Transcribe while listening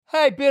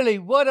Hey, Billy,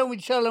 why don't we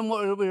tell them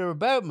what we're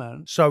about,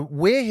 man? So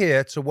we're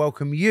here to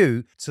welcome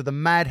you to the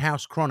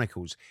Madhouse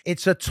Chronicles.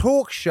 It's a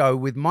talk show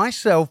with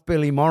myself,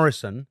 Billy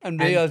Morrison. And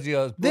me, Ozzy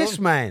Osbourne. This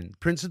man,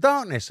 Prince of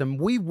Darkness. And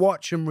we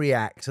watch and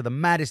react to the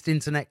maddest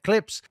internet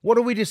clips. What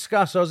do we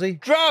discuss, Ozzy?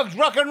 Drugs,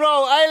 rock and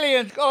roll,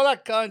 aliens, all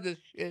that kind of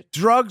shit.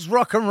 Drugs,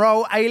 rock and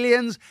roll,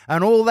 aliens,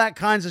 and all that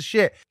kinds of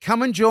shit.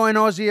 Come and join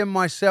Ozzy and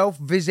myself.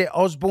 Visit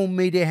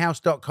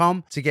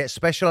osbornemediahouse.com to get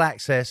special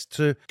access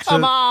to...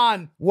 Come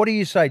on! What do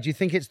you say? Do you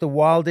think it's the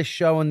wildest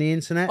show on the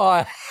internet?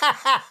 Oh.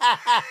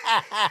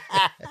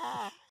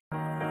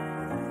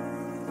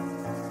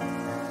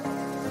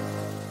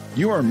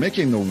 You are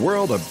making the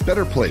world a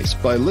better place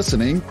by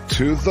listening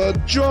to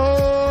the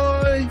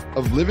Joy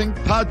of Living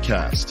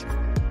podcast.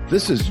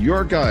 This is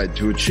your guide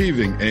to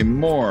achieving a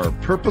more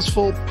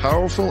purposeful,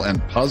 powerful,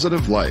 and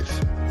positive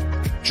life.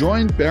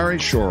 Join Barry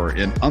Shore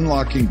in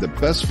unlocking the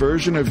best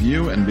version of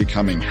you and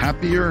becoming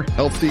happier,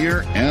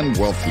 healthier, and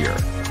wealthier.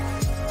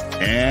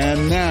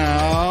 And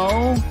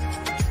now,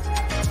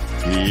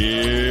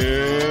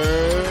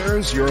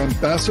 here's your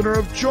ambassador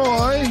of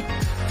joy,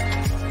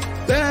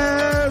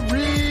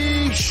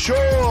 Barry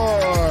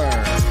Shore.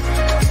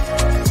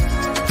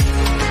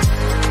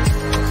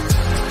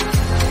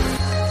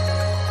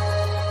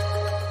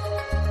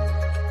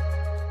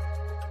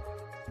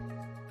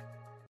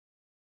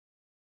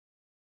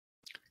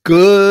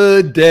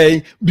 Good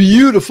day,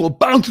 beautiful,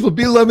 bountiful,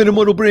 beloved,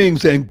 immortal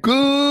beings, and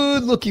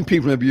good-looking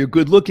people. Remember, you're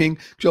good-looking.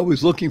 You're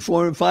always looking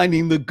for and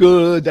finding the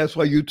good. That's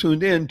why you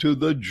tuned in to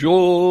the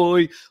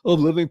Joy of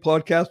Living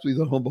podcast with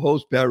the humble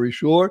host, Barry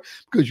Shore,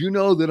 because you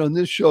know that on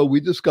this show, we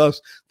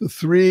discuss the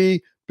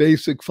three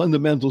basic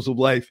fundamentals of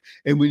life.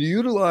 And when you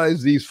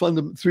utilize these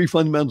three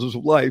fundamentals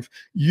of life,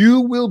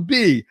 you will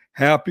be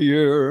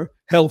happier,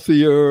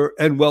 healthier,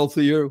 and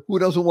wealthier. Who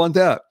doesn't want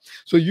that?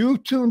 So you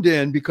tuned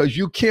in because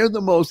you care the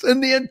most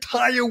in the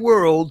entire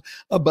world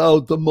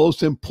about the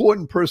most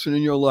important person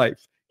in your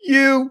life,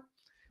 you.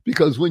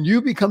 Because when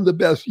you become the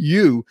best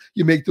you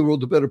make the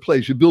world a better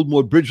place. You build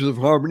more bridges of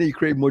harmony, you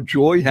create more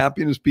joy,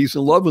 happiness, peace,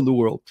 and love in the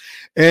world.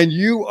 And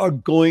you are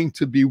going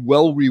to be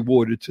well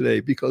rewarded today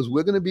because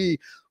we're going to be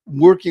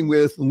working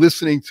with,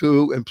 listening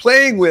to, and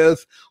playing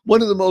with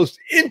one of the most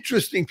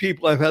interesting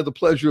people I've had the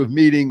pleasure of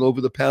meeting over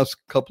the past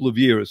couple of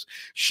years.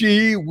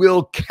 She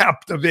will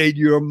captivate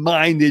your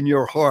mind and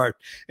your heart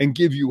and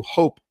give you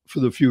hope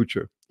for the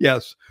future.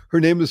 Yes, her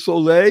name is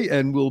Soleil,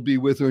 and we'll be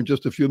with her in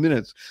just a few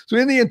minutes. So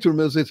in the interim,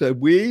 as I said,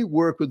 we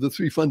work with the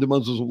three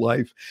fundamentals of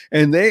life,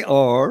 and they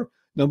are,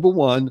 number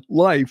one,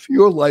 life.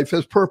 Your life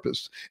has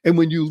purpose. And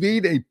when you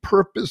lead a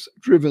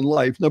purpose-driven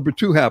life, number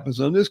two happens.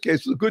 Now, in this case,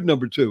 it's a good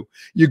number two.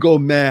 You go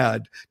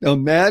MAD. Now,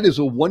 MAD is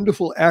a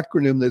wonderful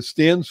acronym that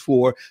stands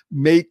for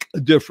make a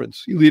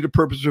difference. You lead a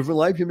purpose-driven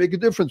life, you make a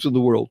difference in the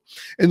world.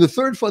 And the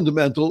third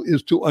fundamental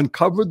is to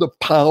uncover the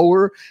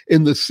power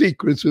in the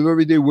secrets of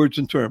everyday words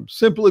and terms.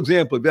 Simple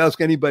example, if you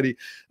ask anybody,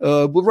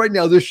 well, right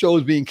now this show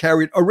is being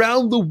carried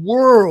around the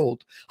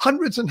world.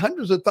 Hundreds and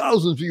hundreds of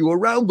thousands of you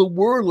around the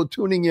world are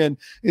tuning in.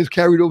 It's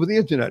carried over the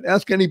internet.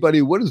 Ask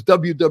anybody, what does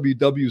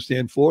www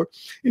stand for?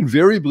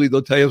 Invariably,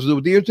 they'll tell you it's over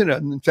the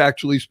internet. And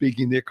factually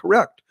speaking, they're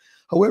correct.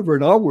 However,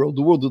 in our world,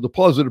 the world of the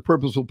positive,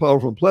 purposeful,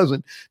 powerful, and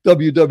pleasant,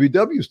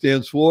 www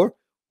stands for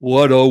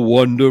what a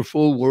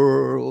wonderful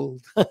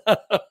world.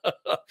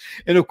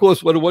 And of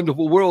course, What a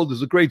Wonderful World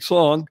is a great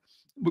song.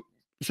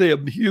 Say a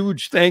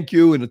huge thank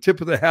you and a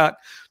tip of the hat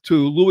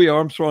to Louis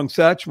Armstrong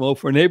Satchmo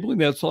for enabling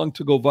that song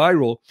to go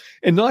viral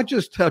and not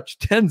just touch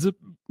tens of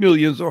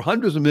millions or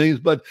hundreds of millions,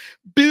 but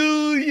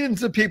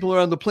billions of people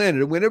around the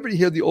planet. And whenever you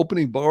hear the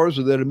opening bars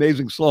of that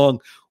amazing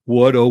song,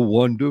 what a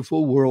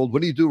wonderful world,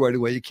 what do you do right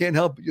away? You can't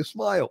help but you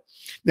smile.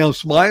 Now,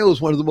 smile is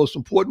one of the most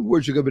important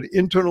words you're going to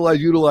internalize,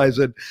 utilize,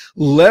 and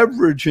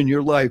leverage in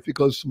your life,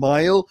 because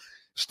smile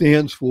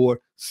stands for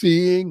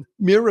seeing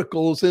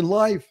miracles in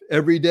life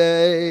every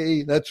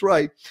day. That's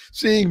right.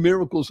 Seeing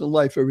miracles in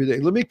life every day.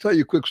 Let me tell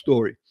you a quick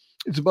story.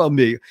 It's about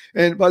me.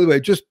 And by the way, I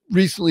just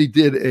recently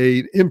did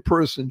an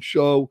in-person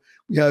show.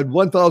 We had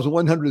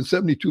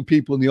 1,172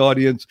 people in the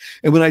audience.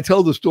 And when I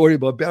tell the story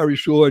about Barry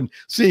Shore and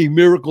seeing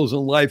miracles in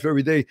life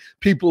every day,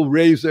 people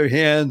raise their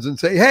hands and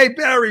say, hey,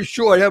 Barry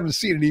Shore, I haven't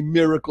seen any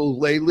miracles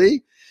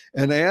lately.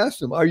 And I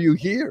asked them, are you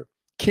here?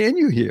 Can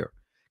you hear?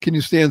 Can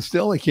you stand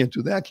still? I can't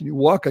do that. Can you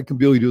walk? I can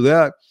barely do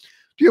that.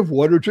 Do you have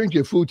water to drink? Do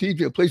you have food to eat? Do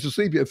you have a place to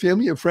sleep? Do you have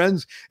family? Do you have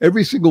friends?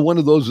 Every single one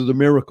of those is a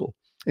miracle.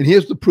 And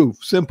here's the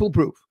proof, simple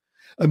proof.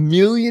 1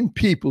 million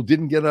people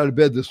didn't get out of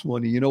bed this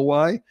morning. You know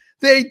why?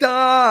 They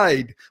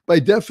died. By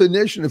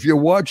definition, if you're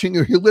watching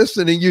or you're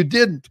listening, you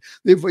didn't.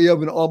 Therefore, you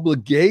have an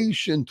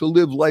obligation to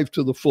live life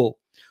to the full.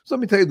 So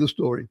let me tell you the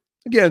story.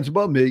 Again, it's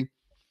about me.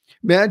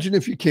 Imagine,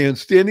 if you can,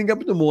 standing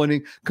up in the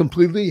morning,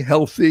 completely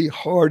healthy,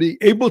 hearty,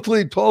 able to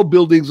lead tall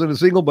buildings in a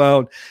single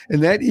bound,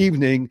 and that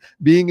evening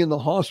being in the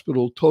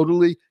hospital,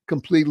 totally,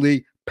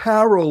 completely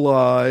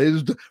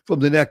paralyzed from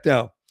the neck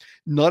down.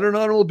 not an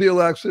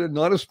automobile accident,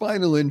 not a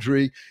spinal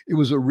injury. It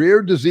was a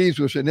rare disease,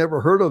 which I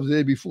never heard of the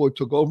day before. It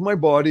took over my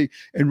body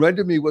and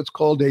rendered me what's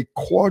called a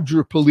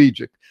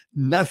quadriplegic.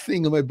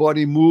 Nothing in my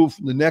body moved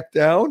from the neck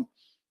down.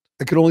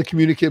 I could only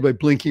communicate by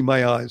blinking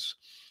my eyes.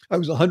 I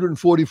was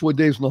 144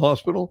 days in the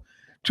hospital,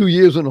 2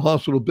 years in a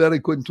hospital bed. I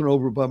couldn't turn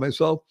over by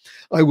myself.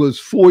 I was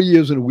 4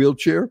 years in a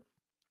wheelchair.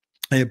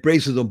 I had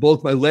braces on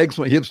both my legs,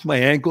 my hips, my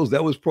ankles.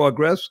 That was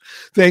progress.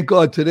 Thank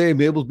God today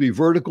I'm able to be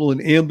vertical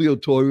and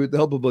ambulatory with the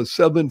help of a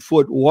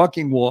 7-foot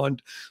walking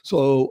wand.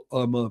 So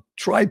I'm a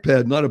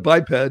triped, not a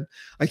biped.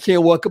 I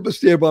can't walk up a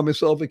stair by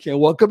myself. I can't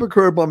walk up a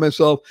curb by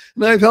myself.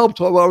 And I've helped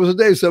 12 hours a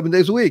day, 7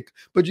 days a week.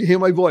 But you hear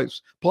my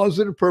voice.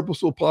 Positive,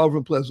 purposeful, powerful,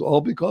 and pleasant,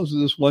 all because of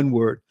this one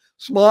word.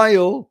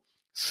 Smile.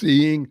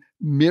 Seeing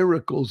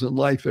miracles in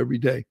life every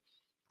day.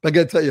 I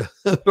got to tell you,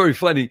 very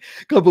funny.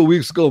 A couple of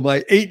weeks ago,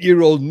 my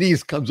 8-year-old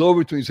niece comes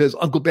over to me and says,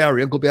 Uncle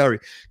Barry,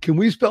 can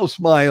we spell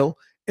smile,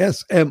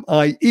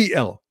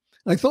 S-M-I-E-L?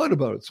 I thought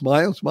about it.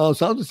 Smile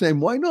sounds the same.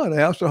 Why not?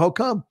 I asked her, how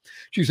come?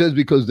 She says,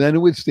 because then it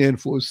would stand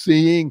for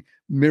seeing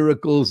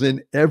miracles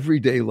in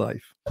everyday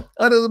life.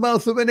 Out of the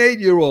mouth of an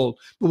 8-year-old.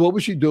 But what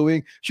was she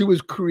doing? She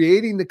was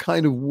creating the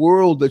kind of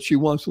world that she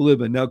wants to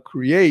live in. Now,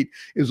 CREATE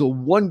is a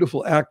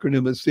wonderful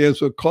acronym that stands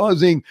for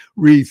causing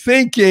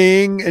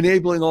rethinking,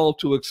 enabling all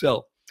to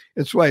excel.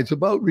 That's right. It's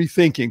about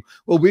rethinking,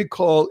 what we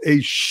call a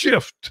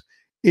shift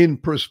in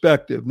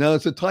perspective. Now,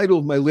 it's the title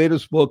of my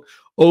latest book,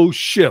 Oh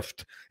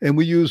Shift. And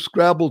we use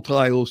Scrabble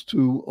tiles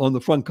on the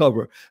front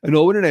cover, an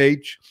O and an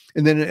H,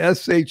 and then an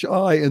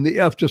S-H-I and the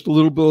F, just a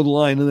little bit of the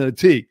line, and then a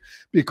T.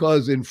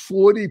 Because in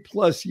 40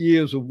 plus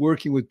years of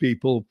working with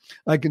people,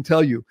 I can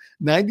tell you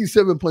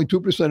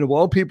 97.2% of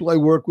all people I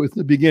work with in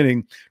the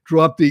beginning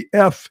drop the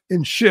F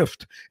in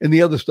shift, and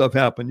the other stuff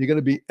happened. You're going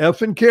to be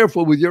effing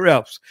careful with your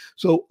Fs.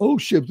 So O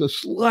shift,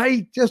 just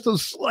a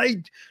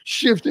slight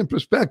shift in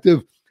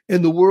perspective,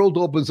 and the world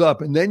opens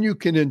up. And then you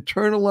can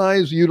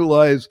internalize,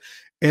 utilize,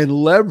 and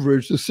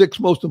leverage the 6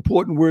 most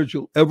important words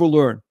you'll ever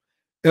learn,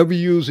 ever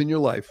use in your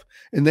life.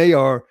 And they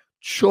are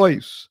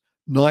choice,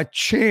 not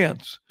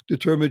chance,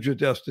 determines your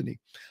destiny.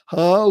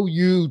 How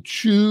you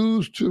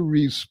choose to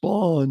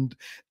respond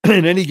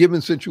in any given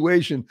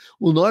situation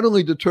will not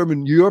only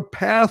determine your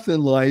path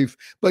in life,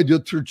 but your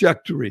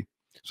trajectory.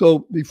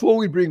 So before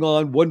we bring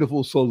on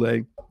wonderful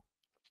Soleil,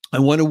 I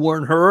want to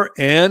warn her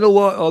and a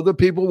lot of other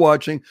people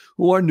watching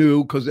who are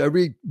new, because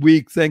every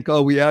week, thank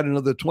God, we add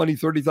another 20,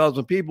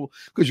 30,000 people,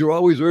 because you're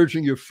always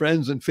urging your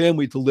friends and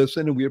family to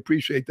listen, and we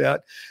appreciate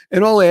that.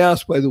 And all I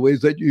ask, by the way, is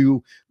that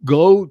you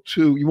want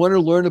to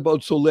learn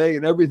about Soleil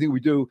and everything we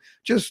do,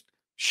 just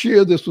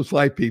share this with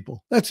 5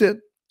 people. That's it.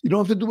 You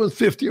don't have to do it with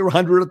 50 or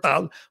 100 or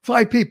 1,000,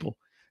 5 people.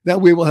 That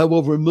way we'll have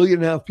over 1.5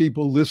 million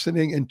people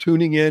listening and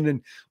tuning in,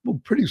 and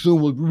pretty soon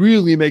we'll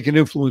really make an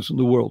influence in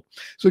the world.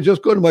 So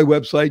just go to my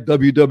website,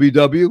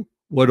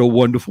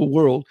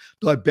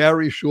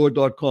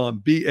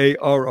 www.whatawonderfulworld.barryshore.com,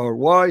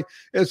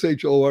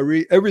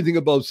 BARRYSHORE. Everything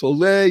about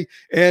Soleil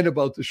and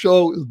about the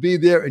show will be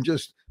there, and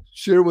just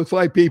share it with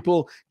 5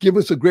 people. Give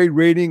us a great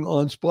rating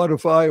on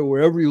Spotify or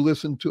wherever you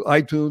listen to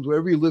iTunes,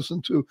 wherever you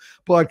listen to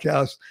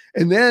podcasts.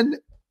 And then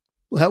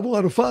we'll have a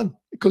lot of fun,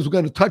 because we're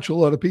going to touch a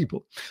lot of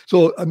people.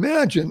 So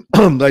imagine,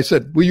 I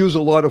said, we use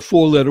a lot of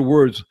 4-letter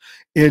words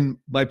in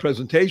my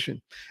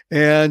presentation.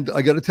 And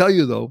I got to tell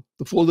you, though,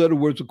 the 4-letter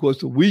words, of course,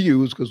 that we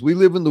use, because we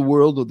live in the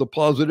world of the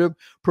positive,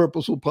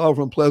 purposeful,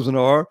 powerful, and pleasant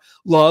are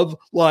love,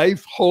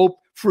 life, hope,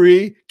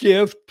 free,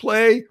 gift,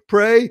 play,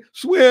 pray,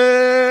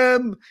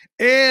 swim.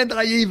 And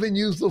I even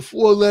use the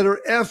 4-letter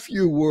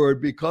FU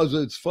word because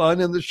it's fun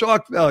and the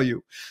shock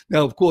value.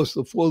 Now, of course,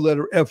 the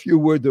 4-letter FU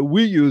word that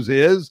we use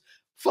is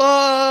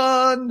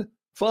fun.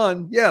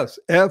 Fun, yes.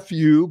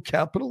 F-U,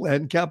 capital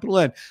N, capital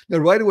N. Now,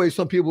 right away,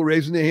 some people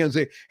raising their hands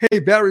and say, hey,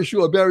 Barry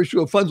Shore,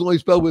 fun's only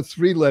spelled with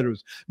 3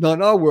 letters. Now,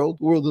 in our world,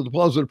 the world of the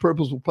positive,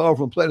 purposeful,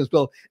 powerful, and planet,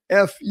 spelled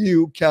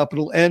F-U,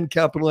 capital N,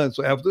 capital N.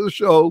 So after the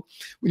show,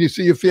 when you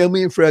see your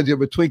family and friends, you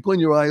have a twinkle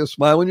in your eye, a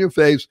smile on your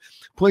face,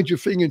 point your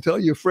finger and tell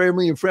your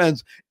family and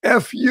friends,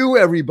 F-U,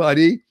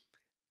 everybody.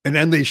 And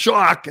then they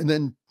shock, and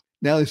then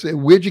now they say,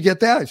 where'd you get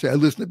that? I say, I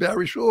listen to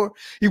Barry Shore.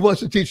 He wants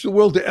to teach the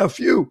world to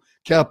F-U.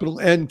 Capital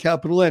N,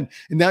 capital N.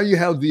 And now you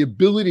have the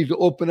ability to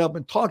open up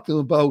and talk to them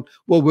about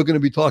what we're going to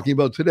be talking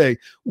about today,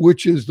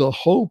 which is the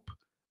hope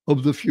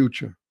of the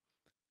future.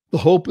 The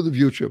hope of the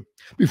future.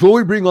 Before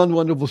we bring on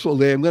wonderful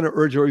Soleil, I'm going to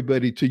urge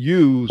everybody to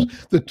use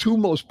the 2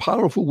 most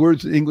powerful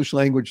words in the English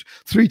language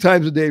 3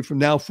 times a day from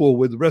now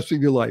forward, the rest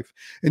of your life.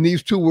 And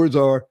these 2 words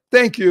are,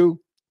 thank you,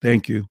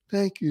 thank you,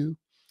 thank you.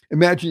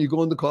 Imagine you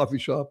go in the coffee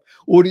shop,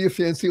 order your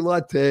fancy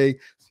latte,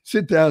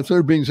 sit down,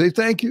 somebody brings, say,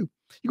 thank you.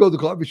 You go to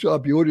the coffee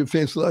shop, you order your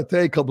fancy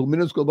latte, a couple of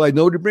minutes go by,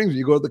 nobody brings it.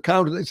 You go to the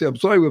counter, they say, I'm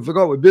sorry, we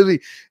forgot, we're busy.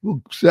 We'll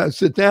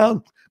sit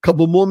down, a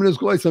couple more minutes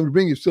go by, somebody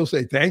brings you, still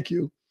say, thank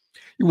you.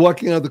 You're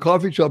walking out of the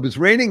coffee shop, it's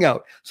raining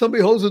out.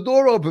 Somebody holds the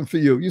door open for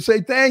you. You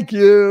say, thank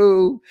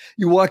you.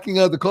 You're walking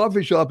out of the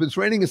coffee shop, it's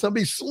raining, and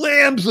somebody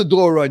slams the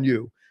door on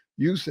you.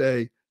 You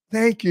say,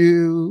 thank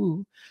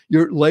you.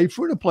 You're late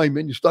for an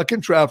appointment, you're stuck in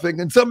traffic,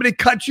 and somebody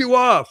cuts you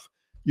off.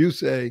 You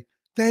say,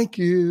 thank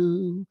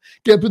you.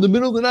 Get up in the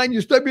middle of the night and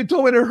you stub your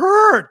toe and it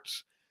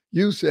hurts.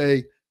 You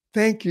say,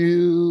 thank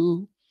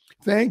you.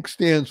 Thank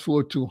stands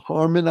for to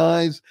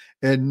harmonize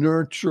and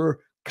nurture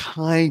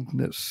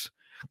kindness.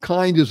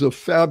 Kind is a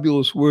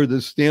fabulous word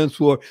that stands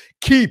for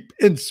keep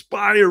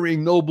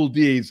inspiring noble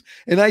deeds.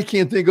 And I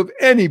can't think of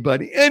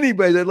anybody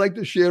that I'd like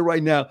to share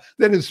right now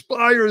that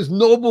inspires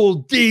noble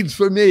deeds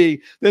for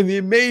me than the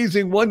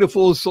amazing,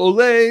 wonderful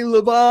Soleil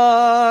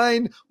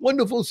LaVigne.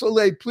 Wonderful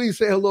Soleil, please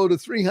say hello to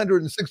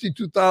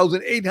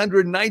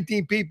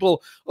 362,819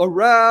 people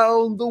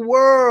around the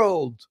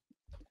world.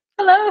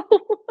 Hello.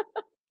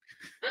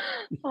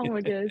 Oh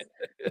my goodness.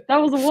 That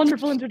was a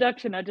wonderful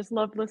introduction. I just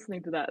loved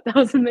listening to that. That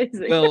was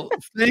amazing. Well,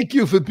 thank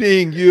you for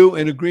being you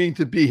and agreeing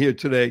to be here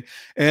today.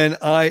 And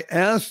I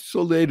asked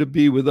Soleil to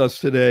be with us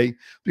today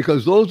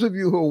because those of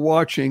you who are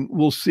watching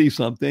will see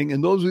something.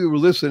 And those of you who are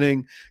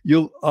listening,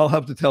 I'll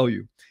have to tell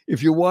you.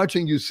 If you're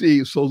watching, you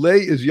see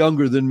Soleil is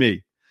younger than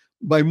me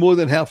by more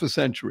than half a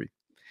century.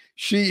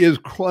 She is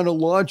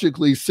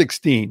chronologically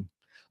 16.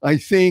 I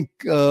think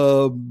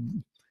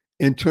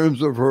in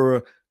terms of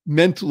her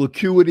mental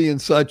acuity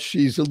and such,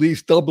 she's at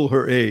least double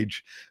her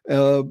age.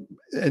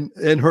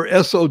 And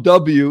her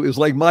SOW is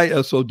like my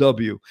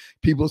SOW.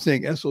 People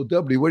saying SOW,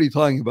 what are you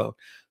talking about?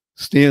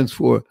 Stands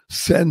for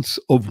sense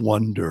of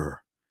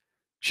wonder.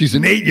 She's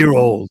an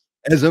 8-year-old,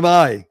 as am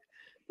I.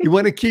 You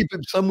want to keep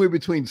it somewhere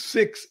between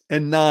 6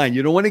 and 9.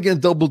 You don't want to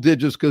get double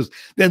digits because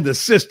then the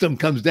system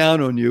comes down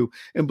on you.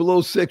 And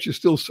below 6, you're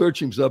still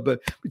searching stuff. But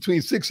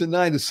between 6 and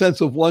 9, the sense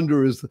of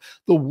wonder is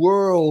the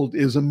world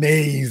is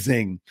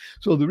amazing.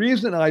 So the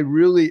reason I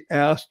really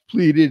asked,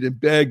 pleaded, and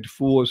begged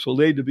for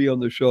Soleil to be on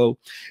the show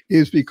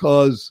is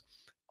because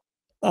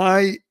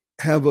I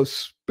have a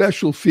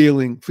special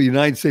feeling for the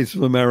United States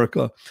of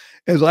America,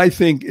 as I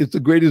think it's the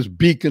greatest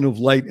beacon of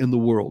light in the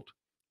world.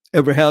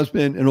 Ever has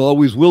been and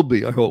always will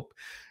be, I hope.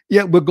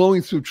 Yeah, we're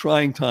going through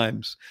trying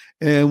times.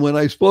 And when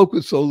I spoke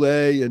with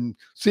Soleil and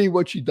see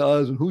what she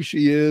does and who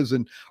she is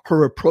and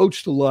her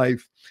approach to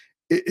life,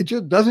 it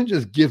just doesn't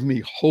just give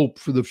me hope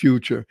for the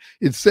future.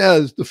 It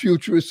says the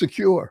future is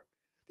secure.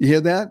 You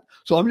hear that?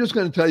 So I'm just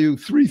going to tell you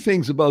 3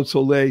 things about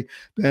Soleil,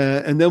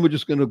 and then we're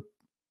just going to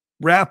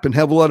wrap and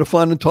have a lot of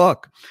fun and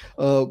talk.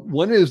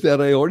 One is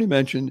that I already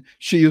mentioned,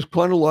 she is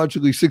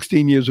chronologically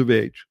 16 years of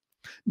age.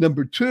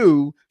 Number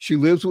 2, she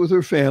lives with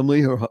her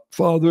family, her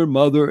father,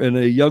 mother, and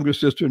a younger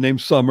sister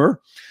named Summer,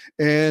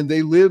 and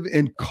they live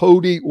in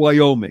Cody,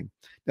 Wyoming.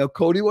 Now,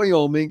 Cody,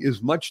 Wyoming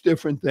is much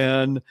different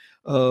than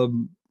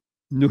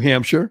New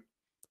Hampshire,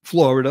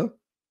 Florida,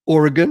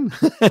 Oregon.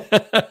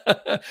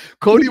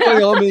 Cody,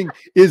 Wyoming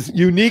is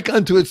unique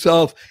unto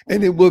itself,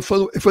 and it will,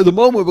 for the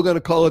moment, we're going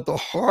to call it the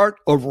heart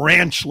of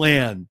ranch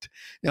land.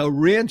 Now,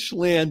 ranch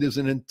land is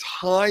an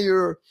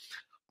entire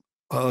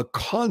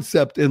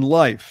concept in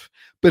life,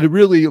 but it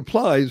really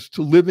applies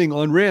to living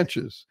on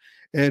ranches.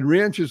 And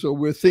ranches are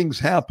where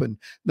things happen.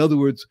 In other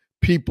words,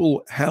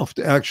 people have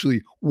to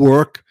actually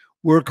work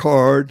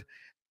hard,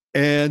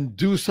 and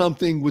do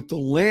something with the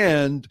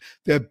land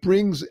that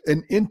brings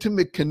an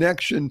intimate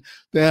connection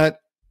that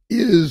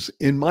is,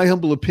 in my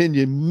humble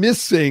opinion,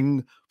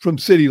 missing from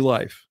city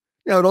life.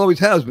 Now, it always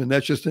has been.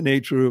 That's just the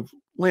nature of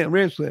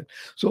ranch land.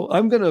 So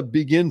I'm going to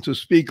begin to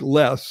speak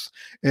less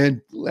and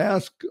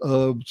ask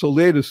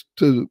Soleil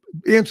to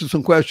answer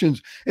some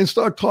questions and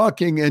start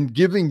talking and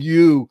giving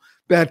you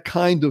that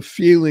kind of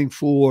feeling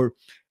for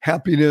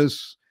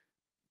happiness,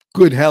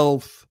 good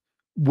health,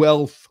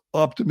 wealth,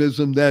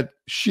 optimism that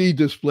she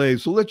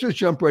displays. So let's just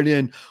jump right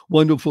in,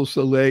 wonderful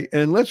Soleil,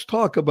 and let's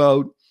talk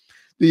about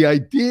the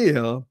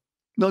idea,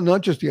 no,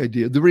 not just the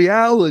idea, the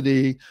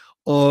reality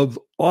of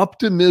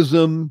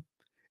optimism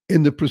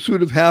in the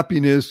pursuit of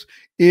happiness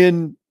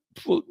in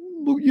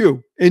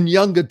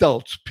young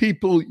adults,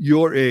 people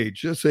your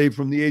age, let's say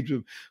from the age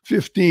of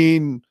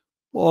 15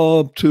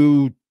 up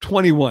to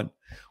 21.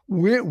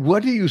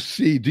 What do you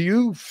see? Do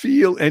you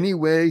feel any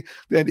way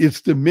that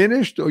it's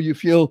diminished, or you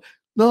feel,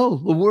 no,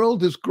 the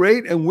world is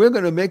great and we're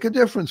going to make a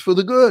difference for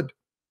the good?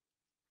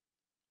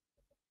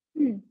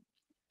 Being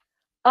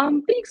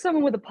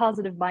someone with a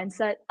positive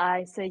mindset,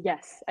 I say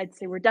yes. I'd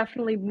say we're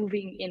definitely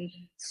moving in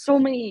so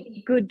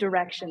many good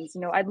directions.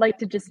 You know, I'd like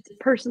to just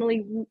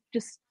personally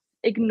just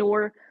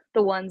ignore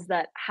the ones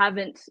that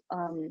haven't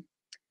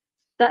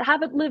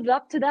lived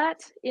up to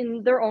that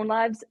in their own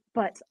lives.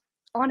 But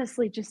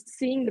honestly, just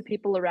seeing the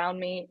people around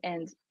me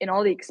and in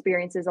all the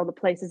experiences, all the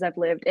places I've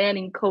lived, and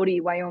in Cody,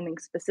 Wyoming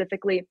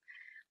specifically,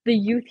 the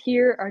youth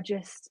here are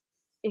just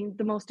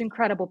the most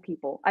incredible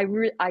people. I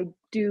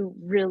do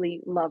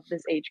really love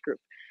this age group.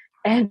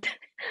 And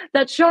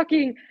that's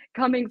shocking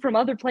coming from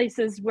other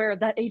places where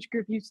that age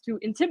group used to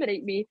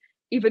intimidate me,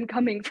 even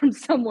coming from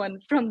someone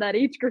from that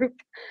age group,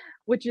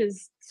 which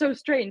is so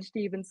strange to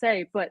even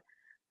say. But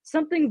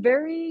something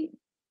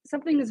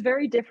is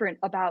very different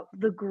about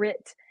the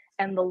grit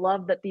and the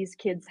love that these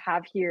kids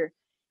have here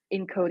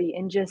in Cody.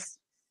 And just,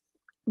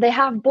 they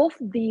have both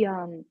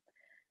the,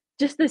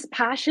 just this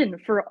passion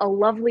for a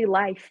lovely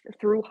life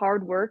through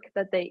hard work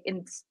that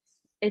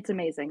it's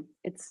amazing.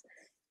 It's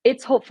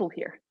hopeful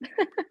here.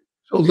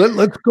 So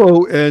let's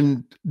go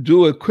and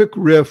do a quick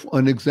riff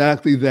on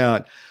exactly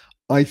that.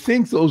 I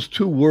think those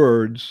two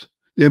words,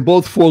 they're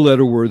both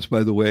four-letter words,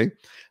 by the way.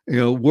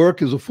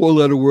 Work is a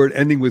four-letter word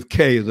ending with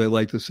K, as I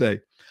like to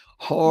say.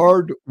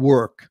 Hard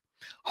work.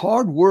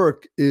 Hard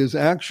work is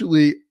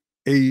actually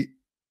a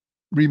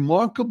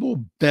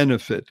remarkable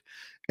benefit.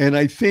 And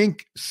I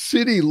think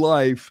city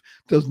life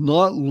does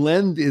not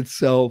lend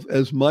itself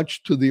as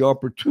much to the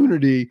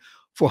opportunity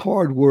for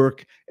hard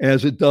work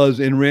as it does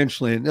in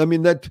ranchland. I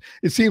mean, that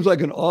it seems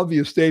like an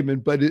obvious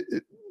statement, but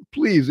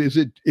please,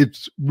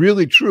 it's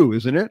really true,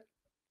 isn't it?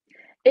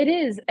 It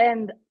is,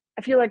 and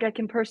I feel like I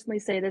can personally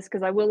say this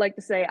because I will like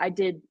to say I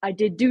did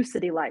do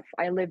city life.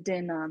 I lived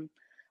in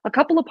a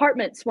couple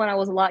apartments when I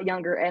was a lot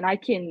younger, and I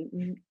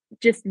can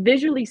just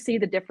visually see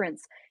the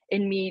difference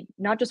in me,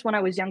 not just when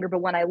I was younger, but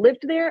when I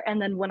lived there, and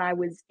then when I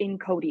was in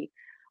Cody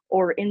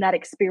or in that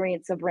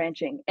experience of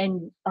ranching.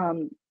 And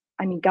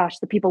I mean, gosh,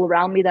 the people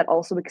around me that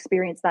also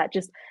experienced that,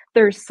 just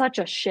there's such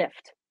a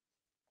shift.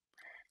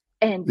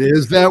 And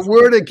there's that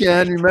word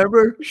again.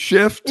 Remember,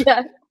 shift.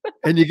 Yeah.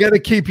 And you got to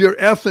keep your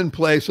F in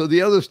place so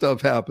the other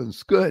stuff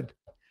happens. Good.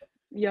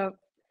 Yeah.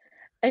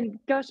 And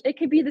gosh, it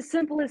could be the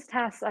simplest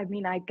tasks. I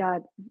mean,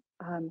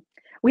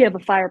 we have a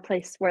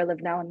fireplace where I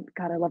live now, and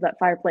God, I love that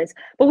fireplace.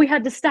 But we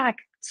had to stack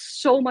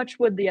so much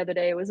wood the other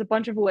day. It was a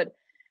bunch of wood.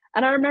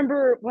 And I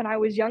remember when I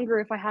was younger,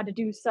 if I had to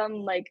do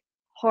some like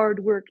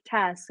hard work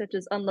tasks, such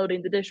as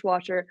unloading the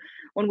dishwasher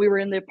when we were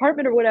in the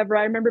apartment or whatever,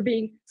 I remember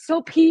being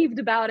so peeved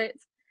about it.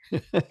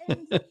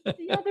 And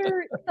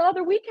the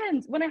other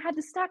weekends when I had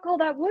to stack all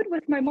that wood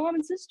with my mom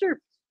and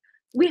sister,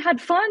 we had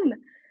fun.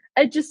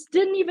 I just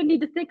didn't even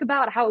need to think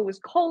about how it was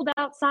cold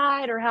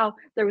outside or how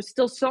there was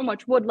still so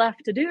much wood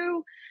left to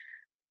do.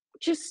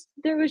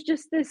 There was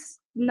just this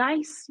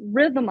nice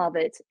rhythm of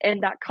it,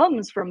 and that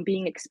comes from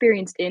being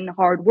experienced in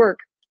hard work,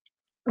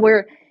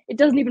 where it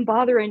doesn't even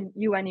bother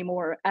you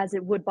anymore as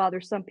it would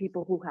bother some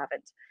people who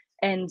haven't,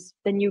 and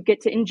then you get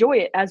to enjoy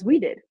it as we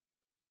did.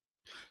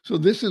 So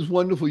this is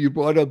wonderful. You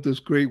brought up this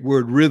great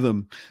word,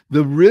 rhythm.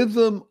 The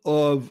rhythm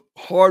of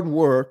hard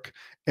work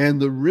and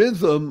the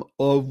rhythm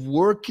of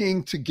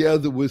working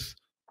together with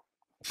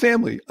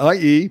family,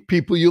 i.e.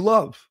 people you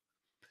love.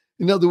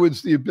 In other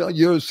words,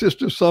 your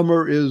sister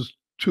Summer is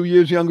 2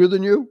 years younger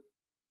than you?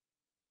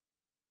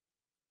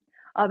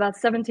 About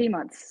 17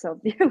 months. So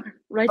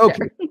right okay.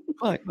 there.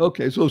 Fine.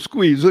 Okay. So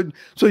squeeze it.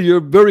 So you're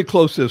very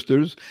close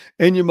sisters,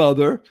 and your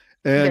mother,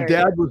 and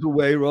Dad was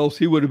away, or else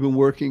he would have been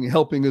working,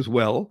 helping as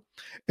well.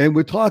 And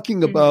we're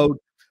talking about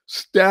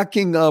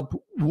stacking up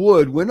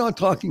wood. We're not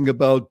talking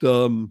about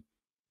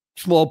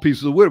small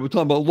pieces of wood. We're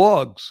talking about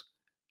logs.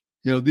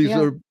 These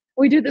are.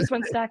 We do this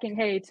when stacking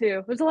hay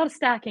too. There's a lot of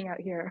stacking out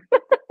here.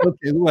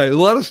 Okay, right. A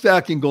lot of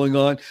stacking going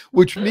on,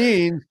 which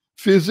means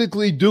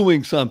physically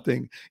doing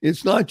something.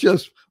 It's not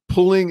just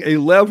pulling a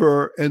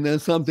lever and then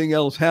something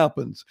else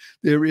happens.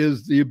 There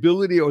is the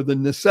ability or the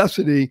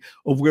necessity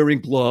of wearing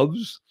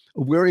gloves,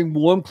 of wearing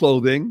warm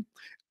clothing,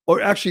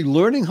 or actually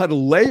learning how to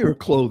layer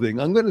clothing.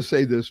 I'm going to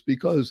say this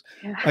because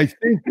I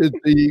think that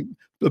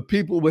the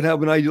people would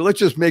have an idea. Let's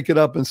just make it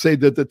up and say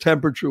that the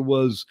temperature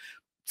was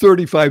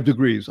 35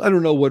 degrees. I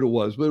don't know what it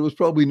was, but it was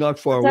probably not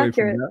far away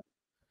from that.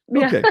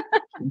 Okay.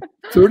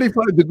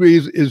 35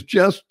 degrees is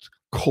just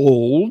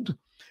cold.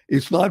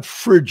 It's not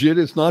frigid.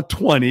 It's not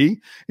 20,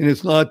 and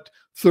it's not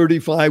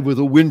 35 with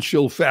a wind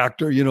chill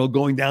factor,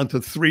 going down to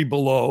 3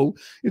 below.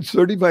 It's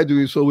 35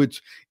 degrees. So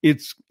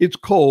it's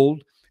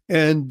cold.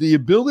 And the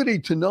ability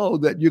to know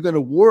that you're going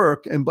to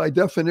work, and by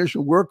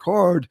definition, work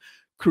hard,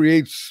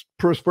 creates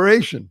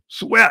perspiration,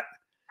 sweat,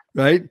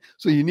 right?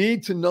 So you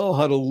need to know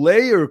how to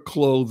layer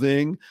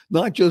clothing,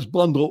 not just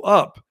bundle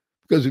up,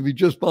 because if you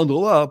just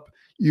bundle up,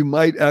 you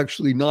might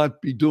actually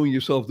not be doing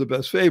yourself the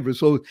best favor.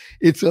 So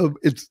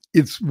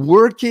it's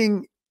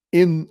working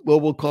in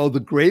what we'll call the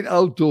great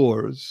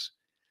outdoors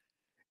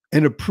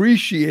and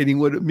appreciating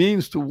what it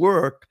means to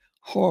work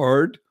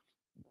hard,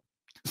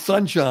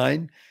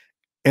 sunshine,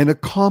 and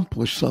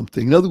accomplish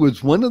something. In other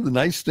words, one of the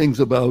nice things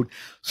about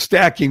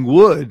stacking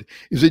wood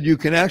is that you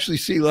can actually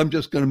see, I'm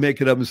just going to make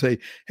it up and say,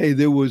 hey,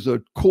 there was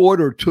a cord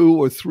or 2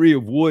 or 3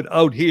 of wood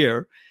out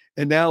here,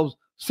 and now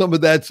some of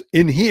that's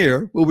in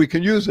here where we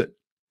can use it.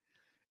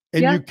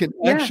 And you can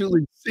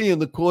actually see in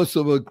the course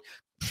of a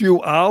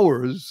few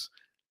hours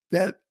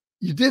that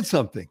you did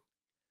something.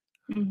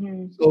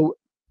 Mm-hmm. So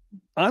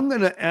I'm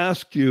going to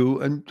ask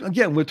you, and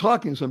again, we're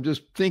talking, so I'm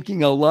just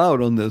thinking out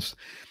loud on this.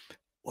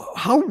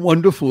 How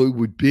wonderful it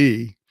would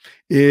be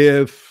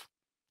if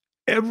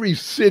every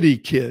city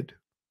kid,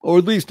 or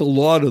at least a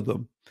lot of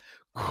them,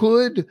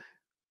 could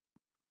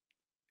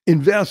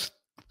invest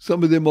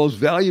some of their most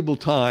valuable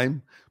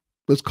time,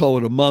 let's call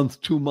it a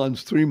month, 2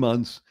 months, 3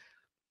 months,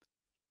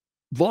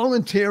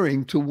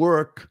 volunteering to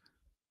work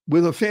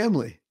with a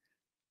family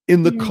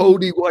in the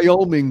Cody,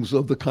 Wyomings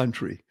of the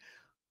country.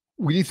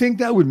 Do you think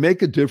that would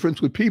make a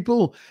difference? Would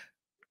people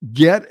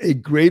get a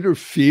greater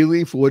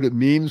feeling for what it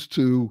means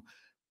to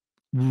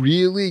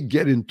really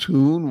get in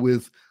tune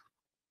with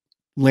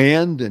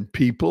land and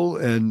people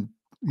and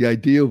the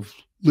idea of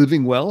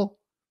living well?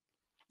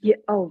 Yeah,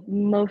 oh,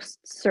 most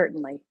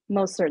certainly,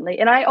 most certainly.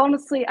 And I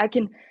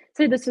can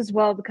say this as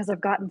well because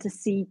I've gotten to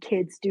see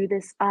kids do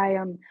this. I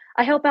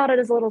help out at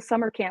his little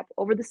summer camp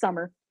over the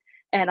summer,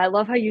 and I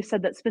love how you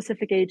said that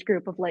specific age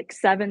group of like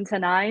 7 to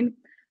 9.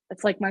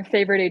 That's like my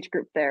favorite age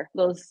group there.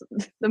 Those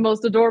the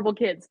most adorable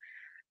kids.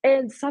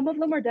 And some of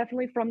them are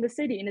definitely from the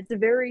city, and it's a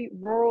very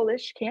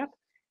rural-ish camp.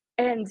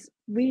 And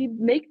we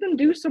make them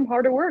do some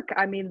harder work.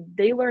 I mean,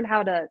 they learn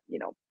how to,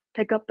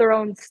 pick up their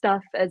own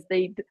stuff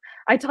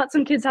I taught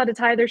some kids how to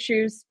tie their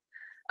shoes.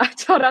 I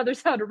taught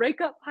others how to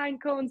rake up pine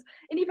cones.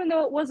 And even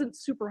though it wasn't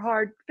super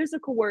hard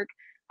physical work,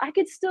 I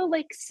could still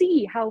like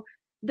see how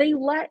they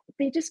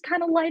just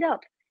kind of light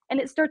up and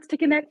it starts to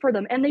connect for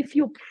them. And they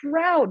feel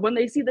proud when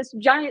they see this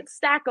giant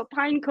stack of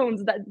pine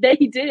cones that they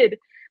did.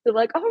 They're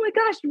like, oh my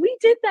gosh, we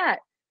did that.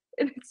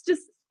 And it's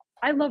just,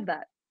 I love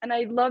that. And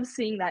I love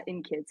seeing that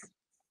in kids.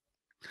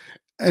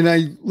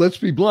 And let's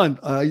be blunt,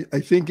 I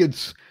think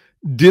it's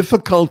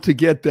difficult to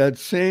get that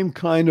same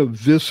kind of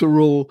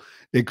visceral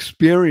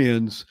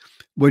experience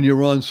when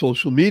you're on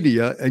social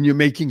media and you're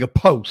making a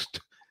post.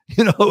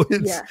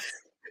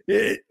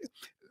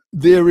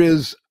 There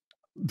is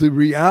the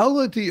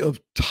reality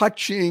of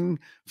touching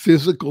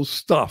physical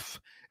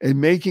stuff and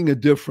making a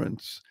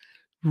difference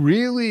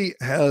really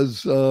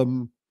has a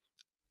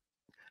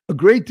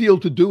great deal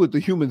to do with the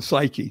human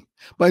psyche.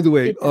 By the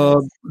way, we're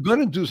going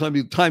to do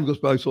something. Time goes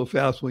by so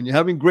fast when you're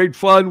having great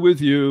fun with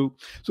you.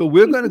 So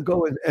we're going to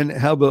go and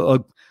have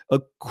a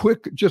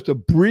quick, just a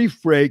brief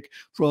break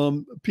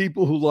from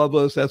people who love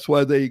us. That's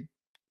why they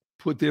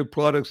put their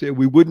products there.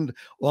 We wouldn't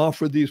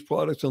offer these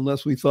products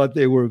unless we thought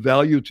they were of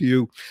value to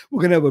you.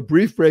 We're going to have a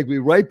brief break. We'll be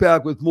right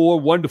back with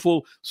more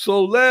wonderful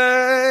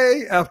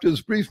Soleil after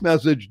this brief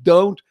message.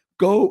 Don't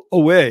go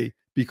away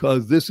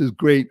because this is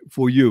great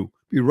for you.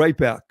 Be right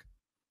back.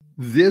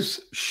 This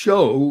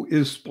show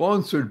is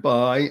sponsored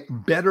by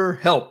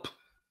BetterHelp.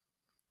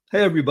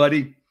 Hey,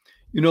 everybody.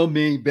 You know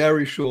me,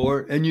 Barry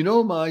Shore, and you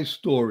know my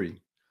story.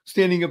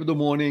 Standing up in the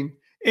morning,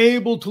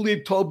 able to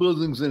leap tall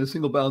buildings in a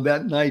single bound.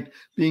 That night,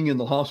 being in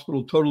the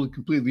hospital, totally,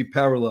 completely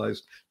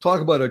paralyzed. Talk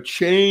about a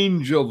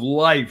change of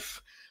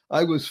life.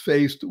 I was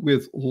faced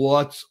with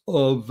lots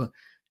of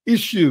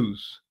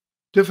issues,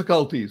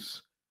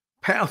 difficulties,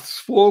 paths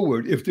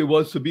forward, if there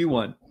was to be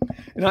one.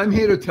 And I'm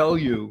here to tell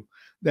you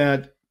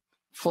that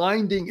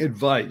finding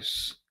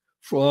advice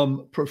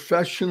from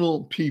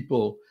professional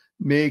people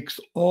makes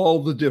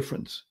all the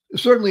difference,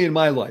 certainly in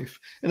my life.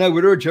 And I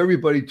would urge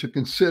everybody to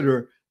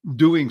consider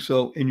doing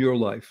so in your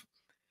life.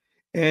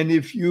 And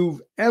if you've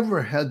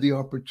ever had the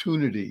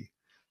opportunity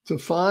to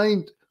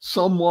find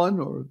someone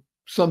or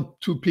some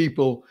two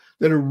people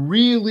that are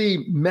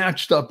really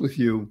matched up with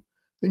you,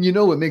 then you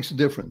know it makes a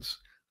difference.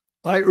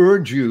 I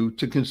urge you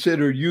to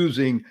consider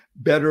using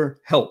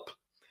BetterHelp.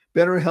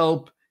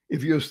 BetterHelp,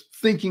 if you're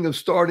thinking of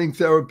starting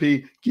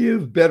therapy,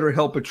 give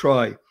BetterHelp a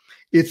try.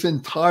 It's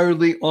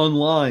entirely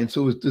online,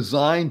 so it's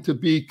designed to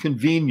be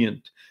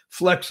convenient,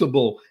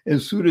 flexible,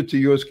 and suited to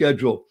your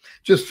schedule.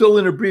 Just fill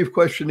in a brief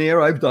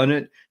questionnaire, I've done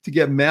it, to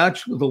get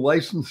matched with a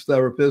licensed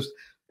therapist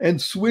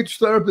and switch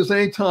therapists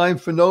anytime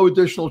for no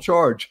additional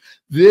charge.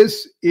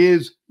 This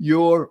is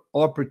your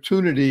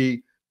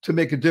opportunity to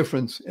make a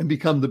difference and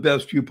become the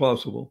best you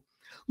possible.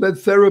 Let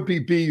therapy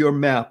be your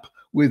map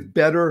with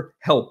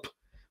BetterHelp.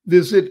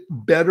 Visit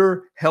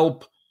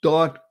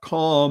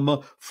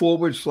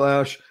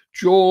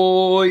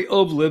betterhelp.com/joy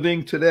of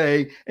living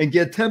today and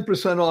get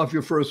 10% off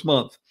your first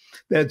month.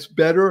 That's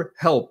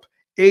BetterHelp,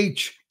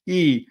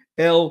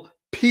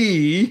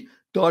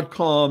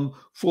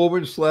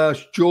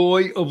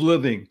 HELP.com/joy of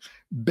living.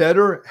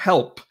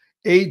 BetterHelp,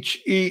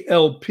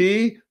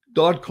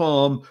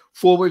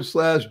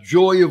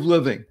 HELP.com/joy of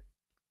living.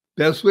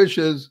 Best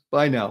wishes.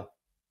 Bye now.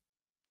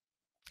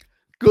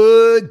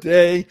 Good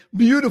day,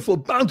 beautiful,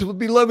 bountiful,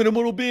 beloved,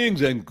 immortal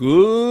beings, and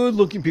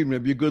good-looking people.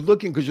 Maybe you're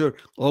good-looking because you're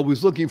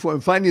always looking for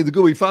and finding the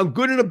good. We found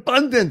good in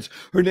abundance.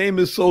 Her name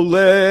is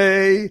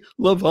Soleil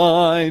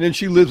LaVigne, and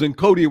she lives in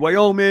Cody,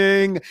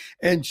 Wyoming,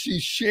 and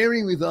she's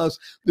sharing with us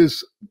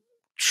this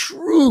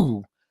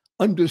true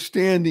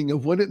understanding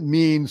of what it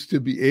means to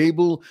be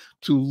able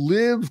to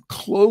live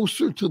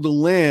closer to the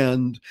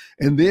land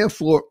and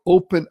therefore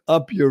open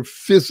up your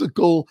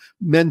physical,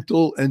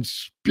 mental, and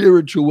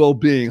spiritual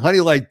well-being. How do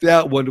you like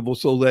that, wonderful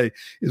Soleil?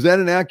 Is that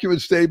an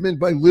accurate statement,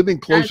 by living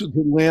closer to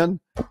the land?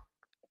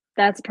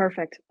 That's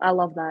perfect. I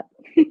love that.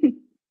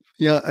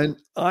 Yeah,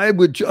 and I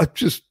would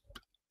just,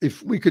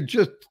 if we could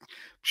just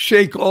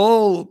shake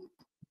all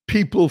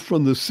people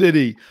from the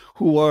city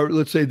who are,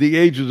 let's say, the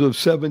ages of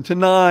 7 to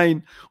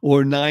 9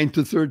 or 9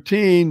 to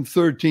 13,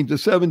 13 to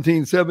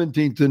 17,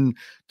 17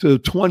 to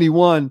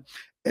 21,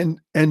 and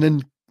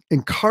then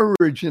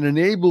encourage and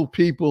enable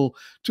people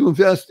to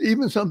invest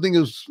even something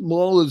as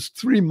small as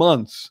 3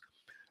 months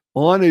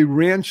on a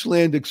ranch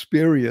land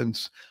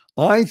experience.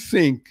 I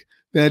think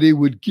that it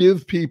would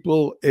give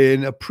people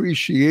an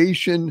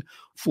appreciation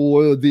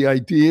for the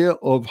idea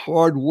of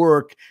hard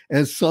work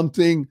as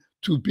something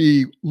to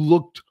be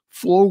looked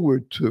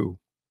forward to.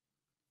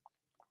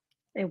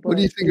 What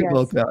do you think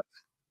about that?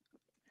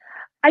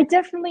 I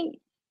definitely,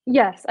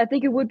 Yes, I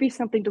think it would be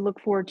something to look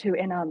forward to.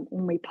 And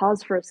when we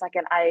pause for a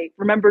second, I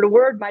remembered a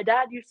word my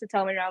dad used to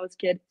tell me when I was a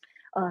kid,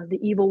 the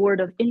evil word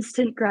of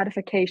instant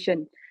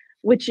gratification,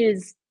 which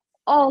is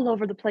all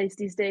over the place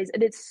these days.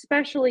 And it's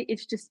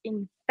just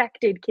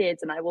infected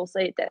kids. And I will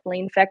say it definitely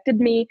infected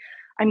me.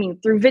 I mean,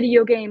 through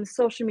video games,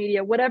 social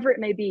media, whatever it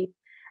may be.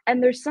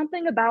 And there's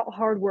something about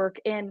hard work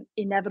and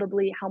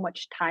inevitably how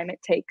much time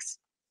it takes.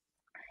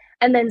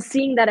 And then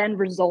seeing that end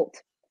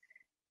result,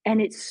 and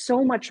it's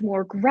so much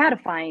more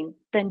gratifying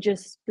than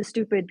just the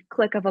stupid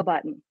click of a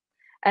button.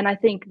 And I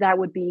think that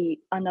would be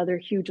another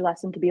huge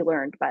lesson to be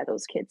learned by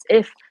those kids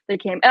if they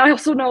came. And I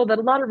also know that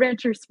a lot of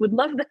ranchers would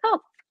love the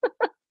help.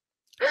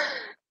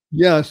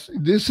 Yes,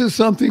 this is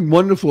something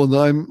wonderful,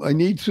 and I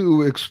need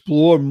to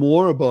explore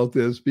more about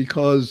this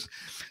because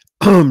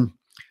the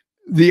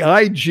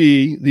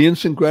IG, the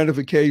instant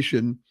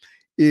gratification,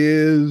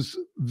 is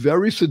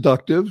very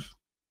seductive.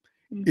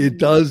 It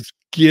does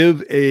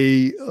give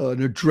an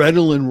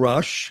adrenaline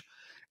rush.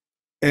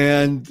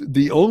 And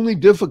the only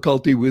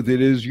difficulty with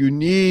it is you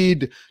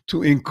need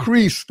to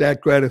increase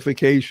that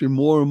gratification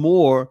more and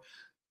more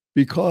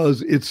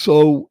because it's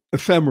so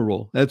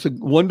ephemeral. That's a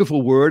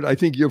wonderful word. I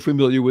think you're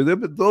familiar with it,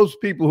 but those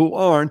people who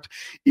aren't,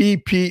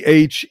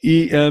 EPHEMERAL,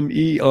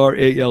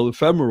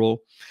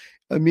 ephemeral,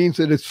 it means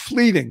that it's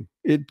fleeting.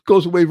 It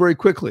goes away very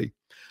quickly.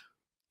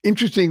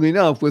 Interestingly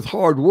enough, with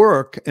hard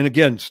work, and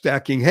again,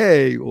 stacking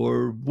hay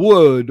or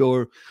wood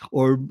or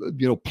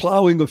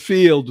plowing a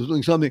field or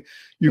doing something,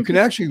 you can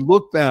actually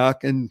look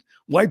back and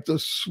wipe the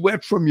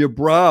sweat from your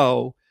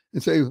brow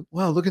and say,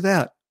 wow, look at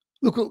that.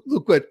 Look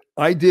what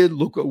I did.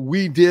 Look what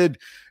we did,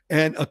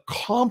 and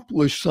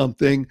accomplish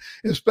something,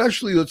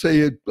 especially, let's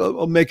say,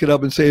 I'll make it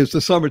up and say it's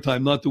the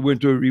summertime, not the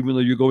winter, even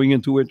though you're going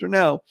into winter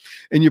now,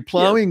 and you're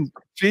plowing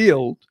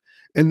field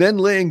and then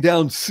laying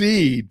down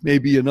seed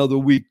maybe another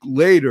week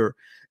later,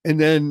 and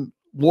then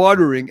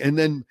watering, and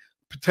then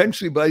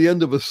potentially by the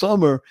end of a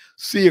summer,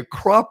 see a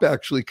crop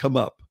actually come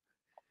up.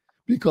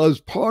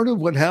 Because part of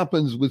what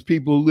happens with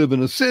people who live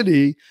in a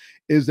city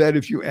is that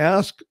if you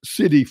ask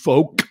city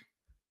folk,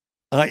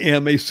 I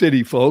am a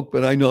city folk,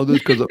 but I know this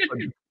because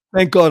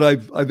thank God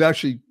I've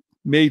actually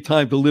made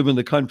time to live in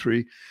the country.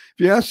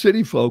 If you ask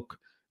city folk,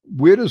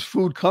 where does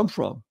food come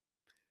from?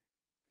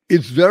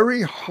 It's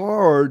very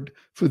hard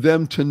for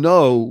them to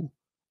know,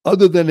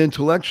 other than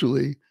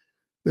intellectually,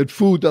 that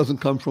food doesn't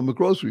come from a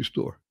grocery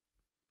store.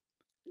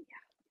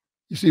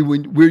 You see,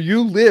 where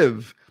you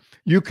live,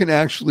 you can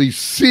actually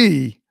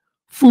see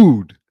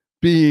food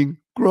being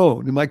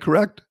grown. Am I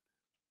correct?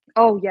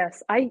 Oh,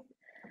 yes.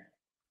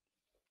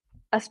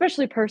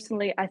 Especially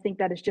personally, I think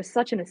that is just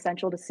such an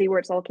essential to see where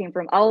it's all came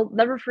from. I'll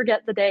never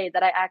forget the day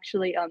that I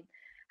actually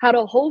had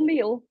a whole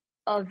meal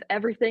of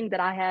everything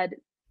that I had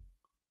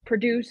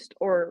produced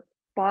or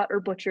bought or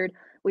butchered.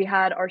 We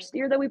had our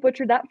steer that we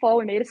butchered that fall.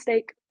 We made a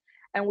steak.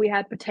 And we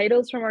had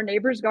potatoes from our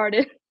neighbor's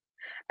garden,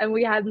 and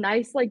we had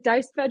nice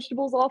diced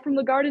vegetables all from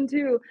the garden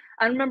too.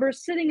 I remember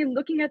sitting and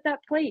looking at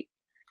that plate,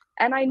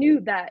 and I knew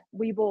that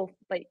we both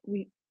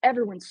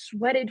everyone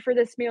sweated for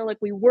this meal.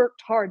 We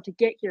worked hard to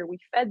get here. We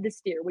fed the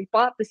steer, we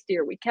bought the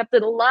steer, we kept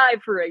it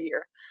alive for a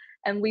year,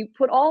 and we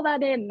put all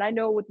that in. And I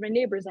know with my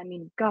neighbors, I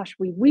mean, gosh,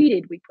 we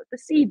weeded, we put the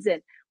seeds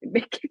in,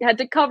 we had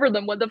to cover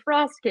them when the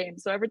frost came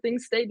so everything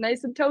stayed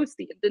nice and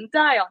toasty and didn't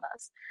die on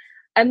us.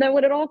 And then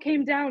when it all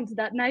came down to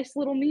that nice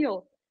little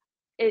meal,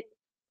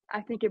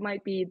 I think it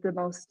might be the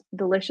most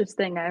delicious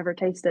thing I ever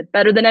tasted.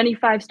 Better than any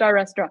 5-star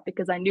restaurant,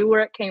 because I knew where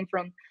it came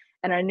from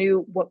and I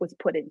knew what was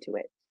put into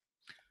it.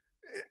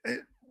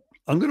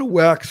 I'm going to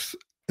wax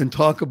and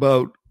talk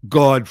about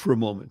God for a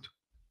moment.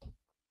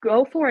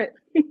 Go for it.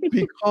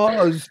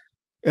 Because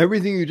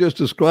everything you just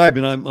described,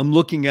 and I'm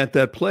looking at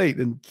that plate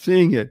and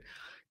seeing it,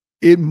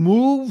 it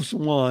moves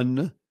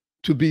one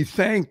to be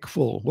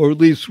thankful, or at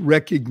least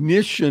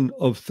recognition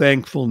of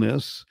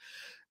thankfulness.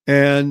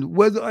 And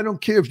whether, I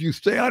don't care if you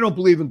say, I don't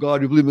believe in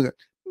God, you believe in God.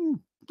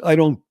 I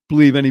don't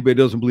believe anybody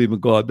doesn't believe in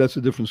God. That's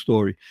a different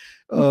story.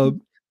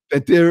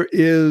 That there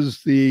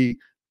is the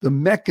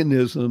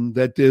mechanism,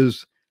 that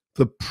there's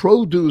the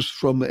produce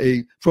from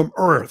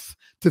earth.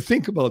 To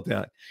think about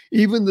that.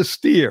 Even the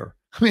steer,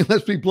 I mean,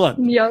 let's be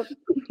blunt. Yep.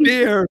 The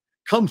steer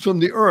comes from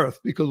the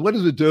earth, because what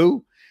does it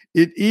do?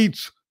 It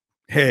eats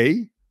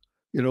hay,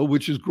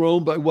 which is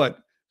grown by what?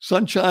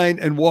 Sunshine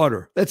and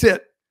water. That's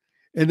it.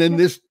 And then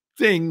this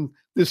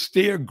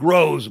steer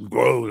grows and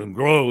grows and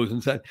grows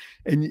inside.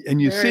 And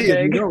you Very see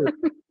it,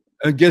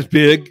 and gets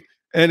big.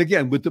 And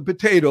again, with the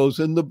potatoes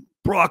and the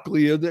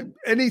broccoli or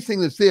anything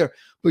that's there,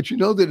 but you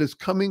know that it's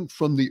coming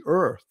from the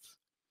earth.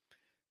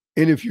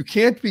 And if you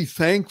can't be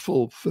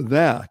thankful for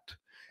that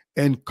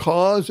and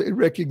cause a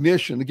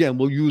recognition, again,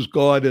 we'll use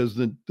God as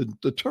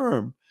the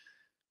term,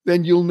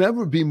 then you'll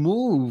never be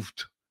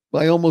moved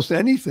by almost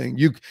anything.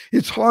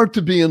 It's hard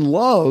to be in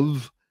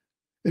love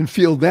and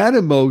feel that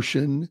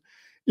emotion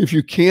if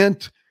you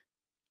can't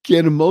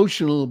get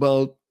emotional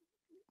about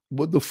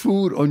what the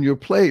food on your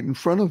plate in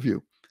front of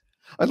you.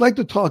 I'd like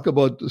to talk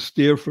about the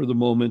steer for the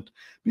moment,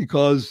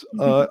 because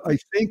I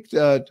think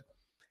that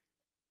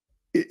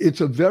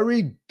it's a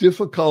very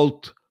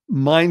difficult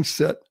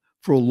mindset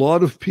for a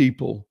lot of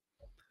people,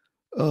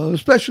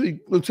 especially,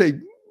 let's say,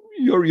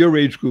 your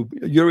age group,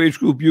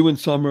 you and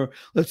Summer,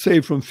 let's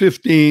say from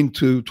 15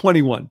 to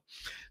 21.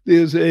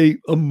 There's a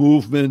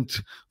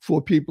movement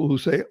for people who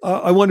say,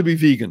 I want to be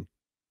vegan.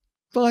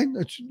 Fine,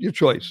 that's your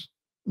choice.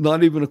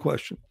 Not even a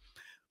question.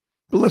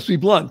 But let's be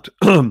blunt.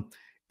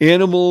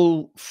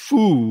 Animal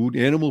food,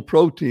 animal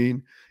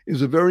protein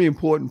is a very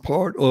important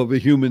part of a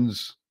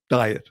human's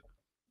diet.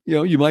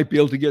 You might be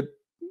able to get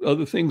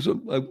other things.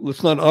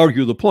 Let's not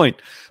argue the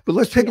point. But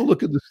let's take a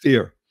look at the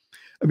steer.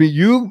 I mean,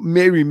 you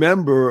may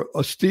remember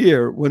a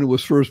steer when it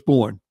was first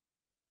born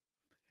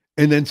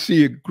and then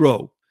see it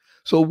grow.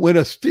 So when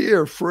a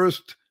steer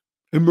first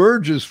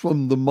emerges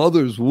from the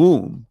mother's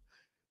womb,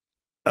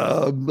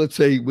 let's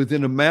say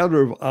within a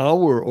matter of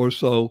hour or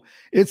so,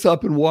 it's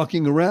up and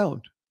walking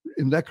around.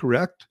 Isn't that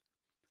correct?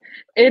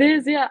 It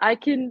is, yeah. I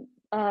can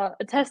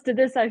attest to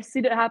this. I've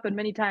seen it happen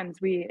many times.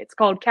 It's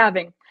called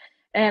calving,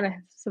 and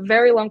it's a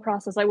very long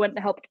process. I went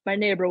and helped my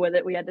neighbor with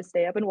it. We had to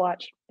stay up and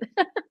watch.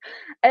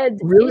 And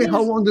really,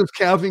 how long does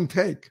calving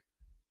take?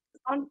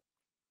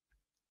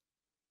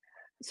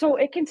 So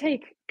it can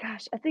take,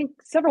 gosh, I think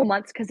several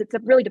months, because it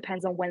really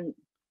depends on when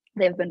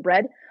they've been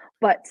bred.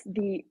 But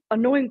the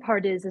annoying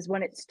part is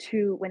when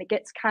it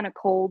gets kind of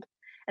cold,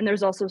 and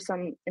there's also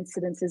some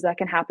incidences that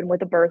can happen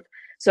with a birth.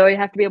 So you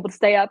have to be able to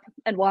stay up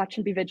and watch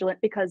and be vigilant,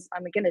 because, I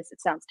mean, goodness,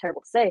 it sounds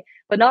terrible to say,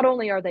 but not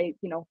only are they,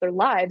 their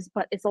lives,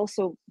 but it's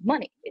also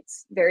money.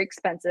 It's very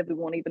expensive. We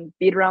won't even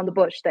beat around the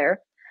bush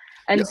there.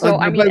 And so,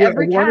 I mean,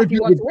 every calf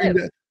you want to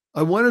live.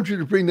 I wanted you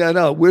to bring that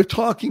out. We're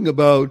talking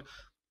about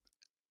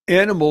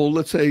animal,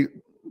 let's say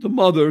the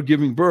mother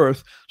giving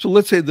birth. So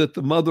let's say that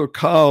the mother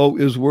cow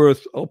is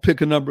worth, I'll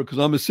pick a number because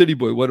I'm a city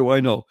boy. What do I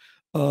know?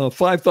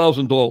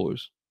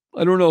 $5,000.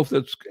 I don't know if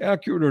that's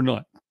accurate or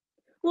not.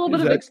 A little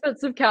bit of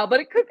expensive cow, but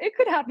it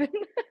could happen.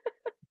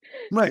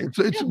 Right.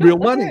 So it's real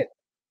money. Right.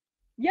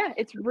 Yeah,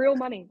 it's real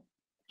money.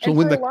 So and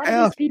when for the a lot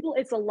of these people,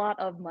 it's a lot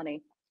of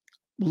money.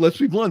 Let's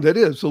be blunt, that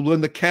is. So when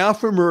the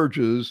calf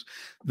emerges,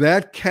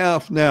 that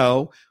calf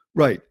now,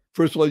 right,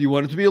 first of all, you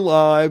want it to be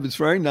alive. It's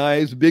very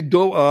nice, big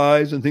doe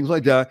eyes and things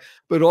like that,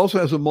 but it also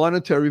has a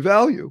monetary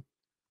value.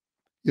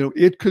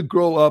 It could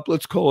grow up,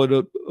 let's call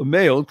it a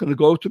male, it's going to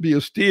grow up to be a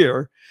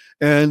steer,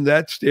 and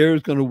that steer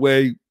is going to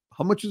weigh,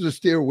 how much does a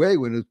steer weigh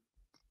when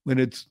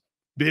it's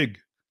big?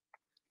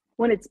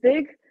 When it's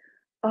big?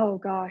 Oh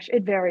gosh,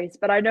 it varies.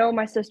 But I know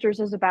my sister's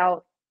is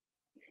about,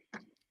 I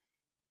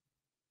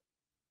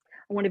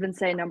won't even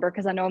say a number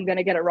because I know I'm going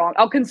to get it wrong.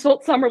 I'll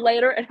consult Summer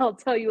later and I'll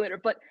tell you later.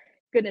 But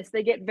goodness,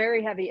 they get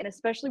very heavy. And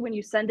especially when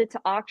you send it to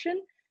auction,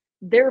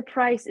 their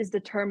price is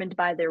determined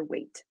by their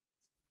weight.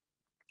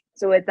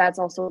 So that's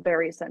also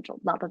very essential.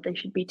 Not that they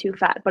should be too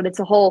fat, but it's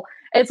a whole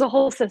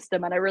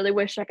system. And I really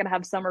wish I could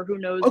have Summer who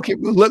knows. Okay,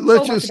 well,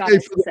 let's just say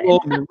for the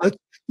moment,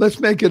 let's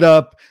make it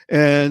up,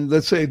 and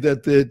let's say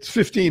that it's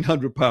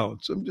 1,500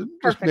 pounds. I'm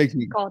just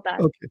making call it that.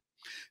 Okay,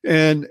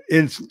 and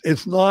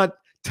it's not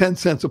 10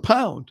 cents a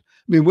pound. I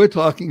mean, we're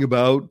talking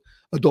about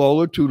 $1,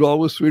 $2,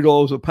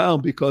 $3 a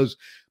pound, because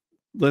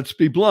let's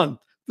be blunt,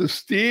 the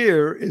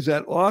steer is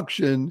at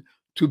auction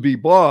to be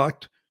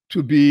bought,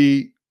 to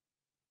be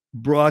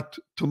brought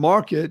to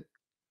market.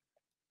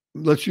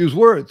 Let's use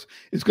words.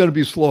 It's going to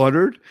be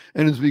slaughtered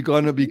and it's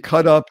going to be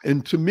cut up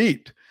into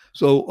meat.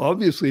 So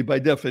obviously, by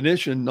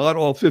definition, not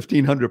all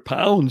 1,500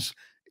 pounds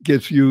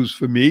gets used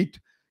for meat.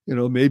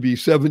 Maybe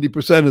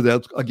 70% of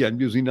that, again,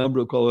 using number,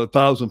 we'll call it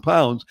 1,000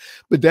 pounds,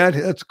 but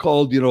that's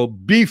called,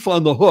 beef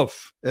on the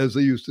hoof, as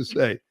they used to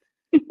say.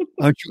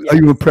 Are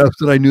you impressed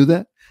that I knew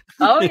that?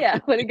 Oh yeah,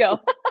 way to go.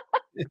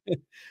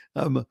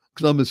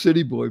 Because I'm a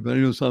city boy, but I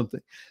know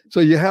something. So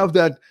you have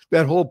that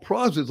whole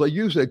process, like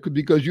you said,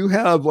 because you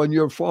have on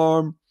your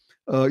farm,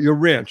 your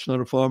ranch,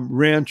 not a farm,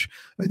 ranch.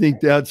 I think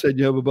Dad said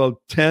you have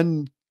about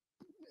 10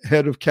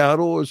 head of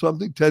cattle or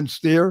something, 10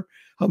 steer.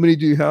 How many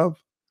do you have?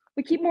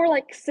 We keep more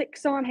like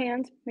 6 on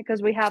hand,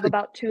 because we have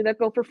about 2 that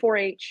go for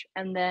 4-H,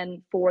 and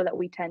then 4 that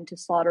we tend to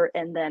slaughter,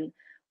 and then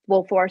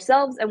for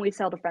ourselves, and we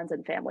sell to friends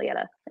and family at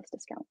a nice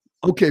discount.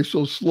 Okay,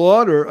 so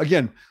slaughter,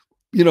 again,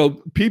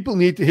 people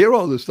need to hear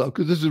all this stuff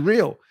because this is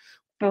real.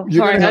 Oh,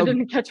 sorry, I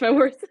didn't catch my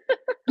words.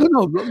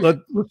 No, let's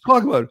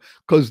talk about it,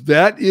 because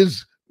that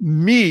is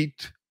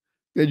meat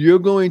that you're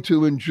going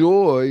to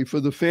enjoy for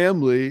the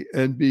family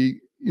and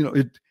be,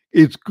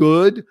 it's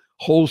good,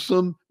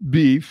 wholesome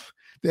beef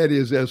that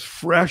is as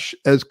fresh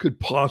as could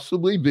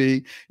possibly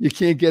be. You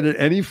can't get it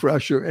any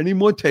fresher, any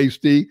more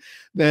tasty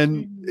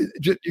than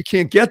you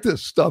can't get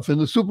this stuff in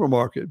the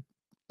supermarket,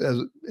 as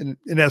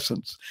in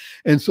essence.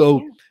 And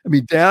so, I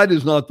mean, Dad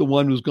is not the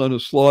one who's going to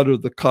slaughter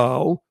the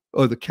cow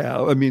or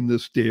the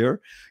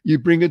steer. You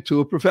bring it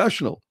to a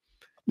professional.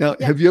 Now,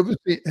 have you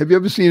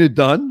ever seen it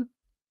done?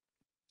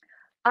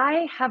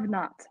 I have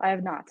not.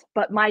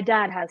 But my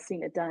dad has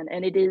seen it done,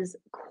 and it is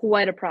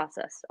quite a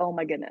process. Oh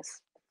my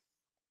goodness.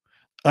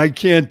 I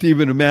can't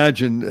even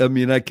imagine. I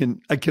mean, I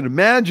can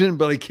imagine,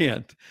 but I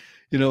can't.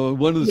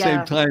 One at the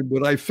same time,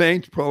 would I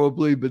faint?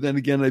 Probably, but then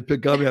again, I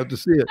pick up, I have to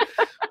see it.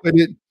 But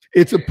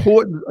it's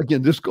important.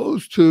 Again, this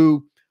goes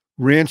to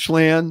ranch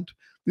land.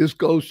 This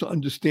goes to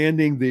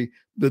understanding the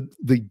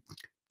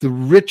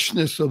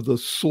richness of the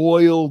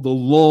soil, the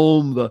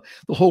loam,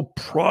 the whole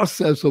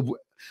process of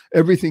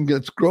everything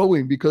that's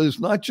growing, because it's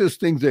not just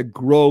things that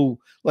grow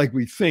like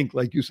we think,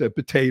 like you said,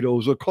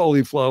 potatoes or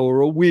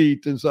cauliflower or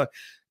wheat and so.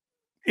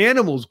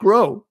 Animals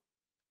grow.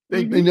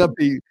 They may not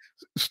be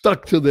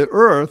stuck to the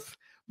earth,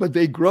 but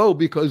they grow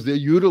because they're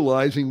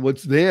utilizing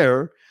what's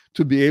there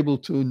to be able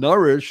to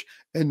nourish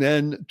and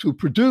then to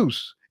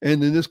produce.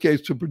 And in this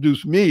case, to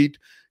produce meat,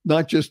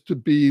 not just to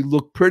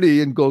look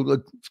pretty and go,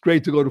 it's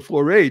great to go to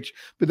 4-H,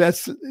 but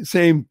that's the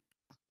same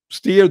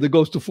steer that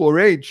goes to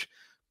 4-H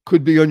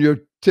could be on your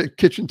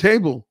kitchen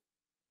table.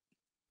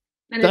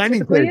 And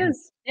dining it typically table.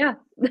 is. Yeah.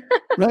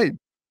 Right.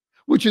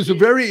 Which is a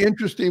very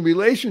interesting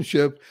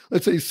relationship.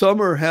 Let's say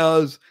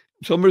Summer's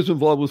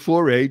involved with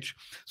 4-H.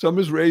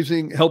 Summer's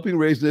helping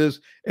raise this,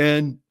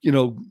 and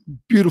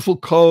beautiful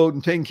coat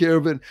and taking care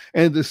of it.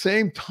 And at the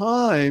same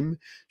time,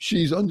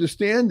 she's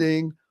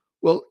understanding,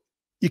 well,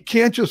 you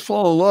can't just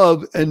fall in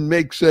love and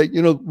say,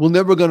 we're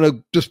never going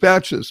to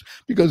dispatch this,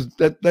 because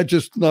that's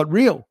just not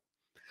real.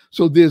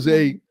 So there's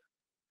the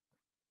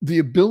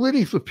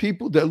ability for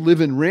people that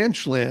live in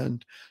ranch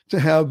land to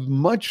have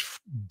much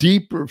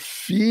deeper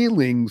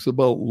feelings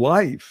about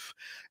life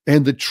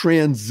and the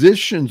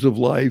transitions of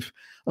life,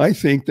 I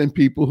think, than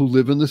people who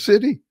live in the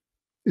city.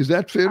 Is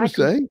that fair to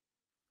say?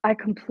 I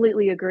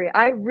completely agree.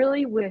 I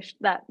really wish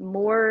that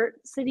more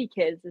city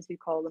kids, as you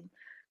call them,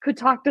 could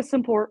talk to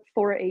some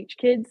 4-H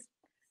kids.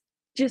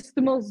 Just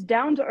the most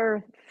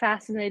down-to-earth,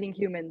 fascinating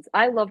humans.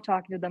 I love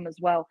talking to them as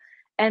well.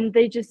 And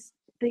they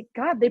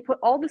put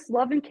all this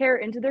love and care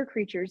into their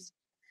creatures.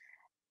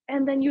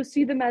 And then you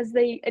see them as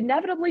they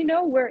inevitably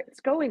know where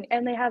it's going.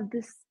 And they have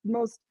this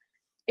most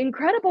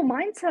incredible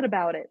mindset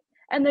about it.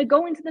 And they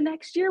go into the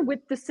next year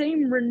with the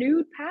same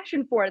renewed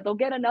passion for it. They'll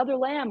get another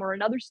lamb or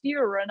another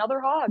steer or another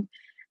hog.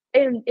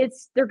 And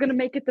they're going to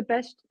make it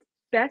the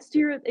best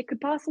year it could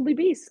possibly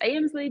be.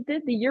 Same as they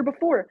did the year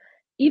before,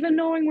 even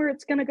knowing where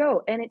it's going to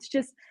go. And it's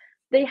just,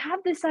 they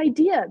have this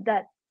idea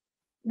that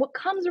what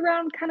comes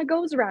around kind of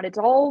goes around. It's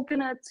all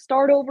going to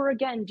start over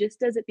again,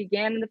 just as it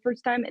began the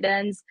first time. It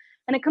ends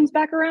and it comes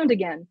back around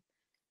again.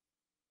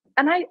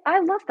 And I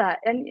love that.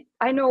 And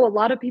I know a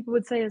lot of people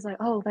would say, "Is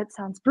oh, that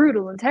sounds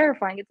brutal and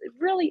terrifying." It's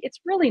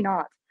really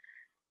not.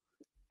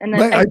 And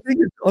then I think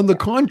it's on the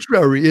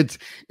contrary. It's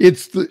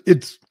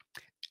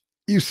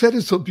you said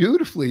it so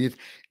beautifully.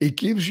 It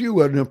gives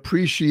you an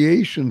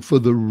appreciation for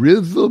the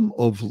rhythm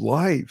of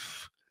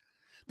life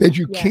that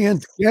you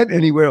can't get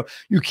anywhere.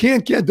 You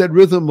can't get that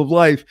rhythm of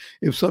life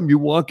if you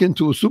walk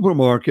into a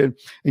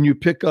supermarket and you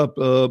pick up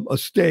a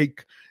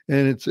steak,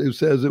 and it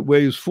says it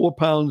weighs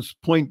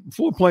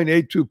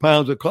 4.82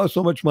 pounds. It costs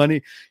so much money.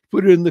 You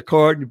put it in the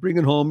cart, you bring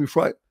it home, you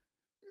fry it.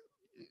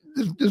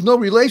 There's no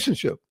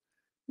relationship.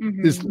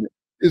 Mm-hmm.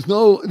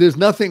 There's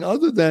nothing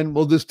other than,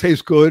 well, this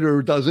tastes good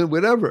or doesn't,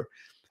 whatever.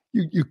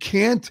 You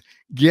can't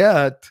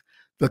get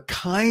the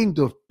kind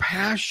of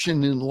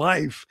passion in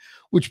life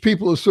which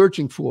people are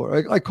searching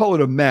for. I call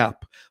it a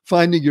map,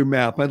 finding your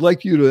map. I'd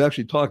like you to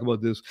actually talk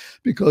about this,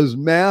 because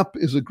MAP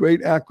is a great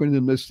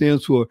acronym that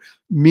stands for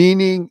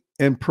meaning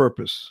and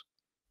purpose.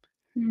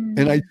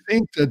 And I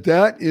think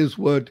that is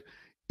what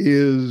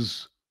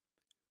is,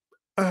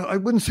 I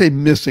wouldn't say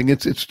missing.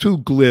 It's too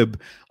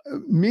glib.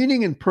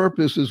 Meaning and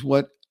purpose is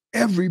what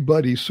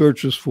everybody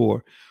searches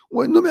for.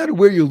 Well, no matter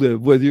where you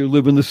live, whether you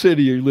live in the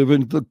city or you live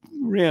in the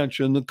ranch,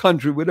 in the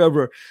country,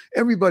 whatever,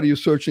 everybody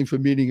is searching for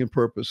meaning and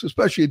purpose,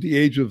 especially at the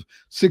age of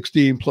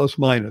 16 plus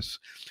minus.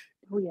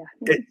 Oh, yeah.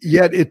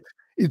 Yet it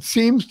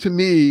seems to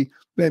me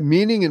that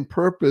meaning and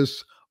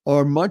purpose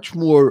are much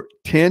more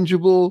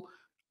tangible,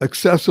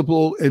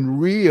 accessible, and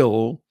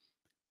real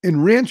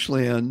in ranch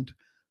land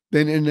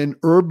than in an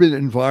urban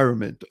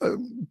environment.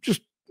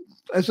 Just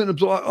as an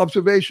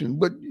observation,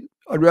 but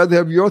I'd rather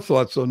have your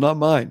thoughts, though, not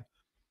mine.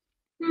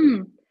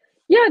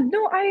 Yeah,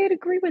 no, I'd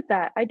agree with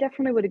that. I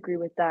definitely would agree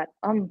with that.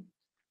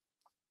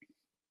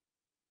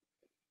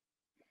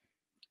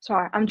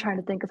 Sorry, I'm trying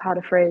to think of how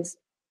to phrase.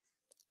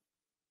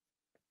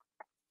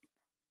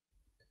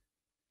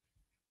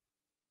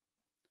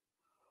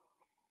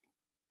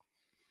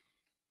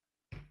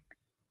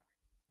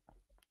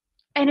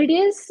 And it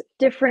is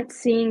different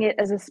seeing it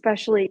as,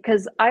 especially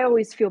because I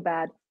always feel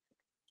bad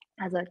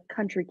as a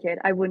country kid.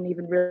 I wouldn't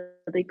even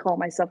really call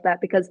myself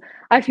that, because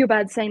I feel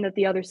bad saying that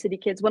the other city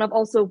kids, when I've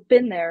also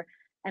been there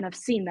and I've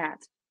seen that.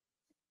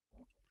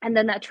 And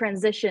then that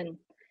transition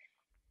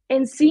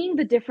and seeing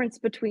the difference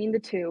between the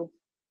two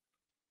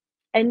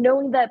and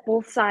knowing that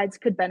both sides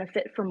could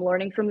benefit from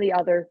learning from the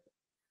other.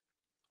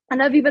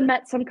 And I've even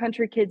met some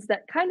country kids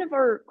that kind of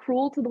are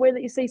cruel to the way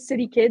that you say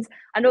city kids.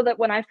 I know that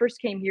when I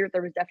first came here,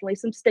 there was definitely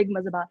some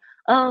stigmas about,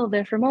 oh,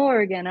 they're from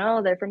Oregon.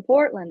 Oh, they're from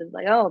Portland. It's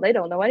like, oh, they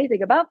don't know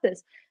anything about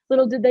this.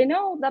 Little did they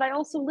know that I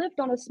also lived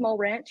on a small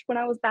ranch when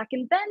I was back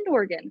in Bend,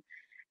 Oregon.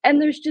 And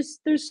there's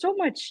so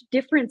much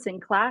difference in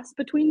class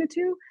between the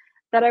two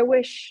that I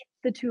wish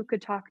the two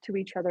could talk to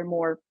each other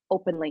more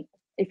openly,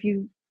 if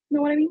you know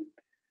what I mean.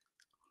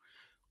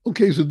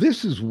 Okay, so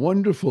this is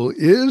wonderful.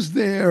 Is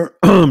there,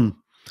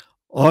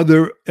 are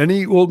there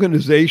any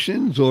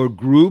organizations or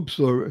groups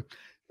or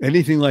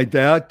anything like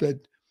that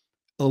that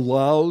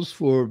allows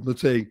for,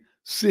 let's say,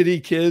 city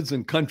kids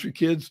and country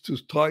kids to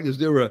talk? Is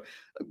there a,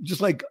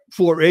 just like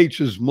 4-H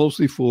is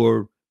mostly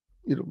for,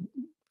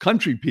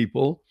 country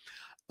people?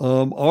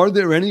 Are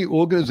there any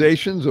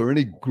organizations or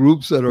any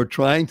groups that are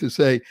trying to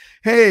say,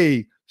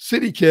 hey,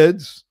 city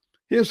kids,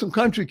 here's some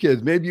country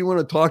kids. Maybe you want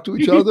to talk to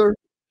each other?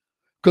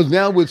 Because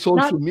now with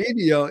Not social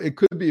media, it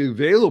could be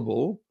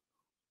available.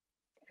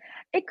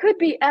 It could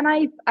be, and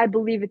I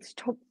believe it's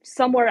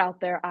somewhere out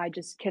there. I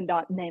just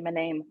cannot name a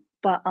name,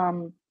 but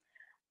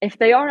if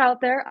they are out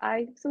there,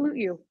 I salute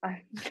you.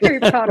 I'm very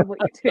proud of what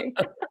you're doing.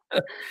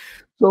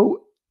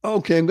 So,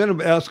 okay, I'm going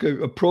to ask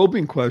a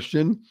probing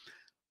question.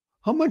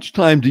 How much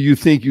time do you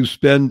think you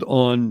spend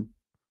on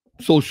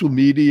social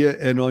media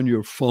and on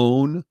your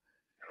phone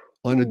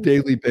on a Ooh.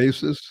 daily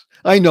basis?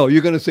 I know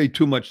you're going to say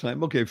too much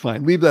time. Okay,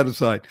 fine. Leave that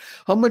aside.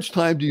 How much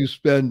time do you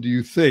spend, do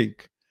you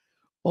think,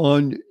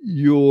 on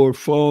your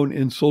phone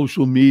and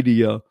social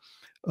media,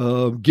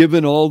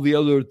 given all the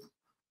other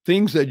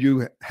things that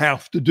you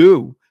have to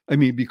do? I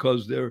mean,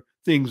 because they're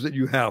things that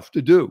you have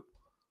to do.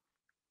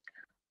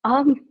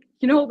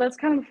 That's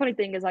kind of the funny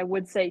thing is I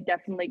would say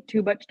definitely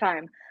too much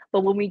time.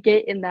 But when we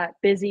get in that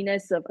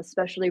busyness of,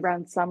 especially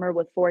around summer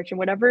with 4-H and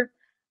whatever,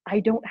 I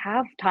don't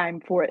have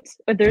time for it.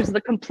 There's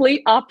the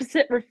complete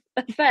opposite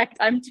effect.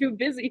 I'm too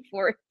busy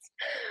for it.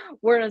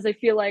 Whereas I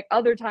feel like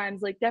other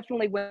times, like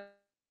definitely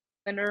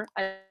winter,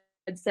 I'd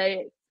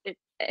say it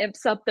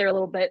amps up there a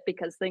little bit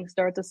because things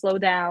start to slow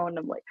down.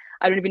 I'm like,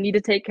 I don't even need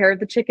to take care of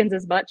the chickens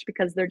as much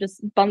because they're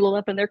just bundled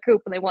up in their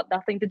coop and they want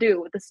nothing to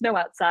do with the snow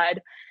outside.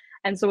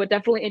 And so it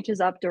definitely inches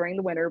up during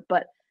the winter.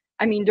 But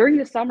I mean, during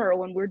the summer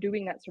when we're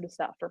doing that sort of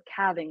stuff or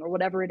calving or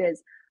whatever it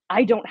is,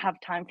 I don't have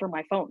time for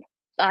my phone.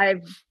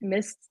 I've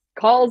missed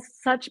calls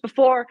such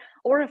before,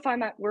 or if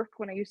I'm at work,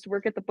 when I used to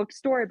work at the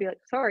bookstore, I'd be like,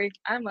 sorry,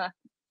 I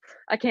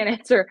can't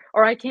answer,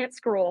 or I can't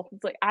scroll.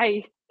 It's like,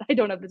 I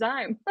don't have the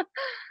time.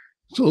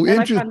 So And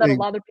I find that a interesting.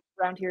 lot of people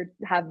around here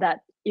have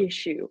that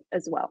issue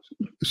as well.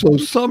 So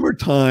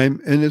summertime,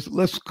 and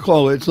let's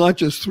call it, it's not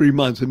just 3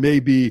 months, it may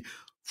be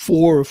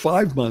 4 or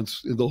 5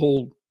 months in the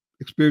whole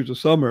experience of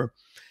summer,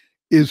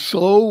 is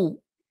so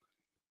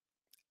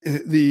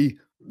the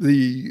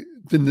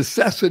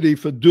necessity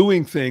for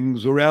doing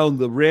things around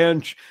the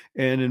ranch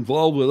and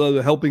involved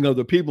with helping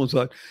other people and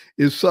such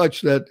is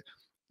such that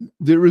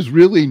there is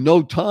really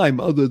no time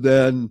other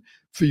than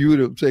for you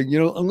to say, I'm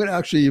going to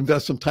actually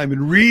invest some time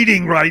in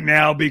reading right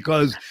now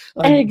because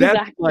that's my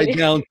Exactly.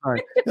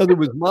 downtime. In other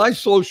words, my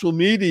social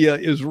media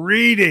is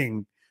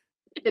reading.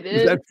 It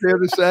Is that is. fair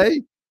to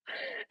say?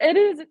 It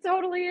is. It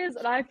totally is.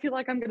 And I feel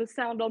like I'm going to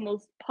sound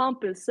almost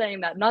pompous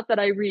saying that. Not that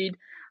I read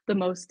the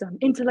most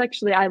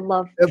intellectually. I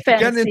love Forget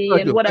fantasy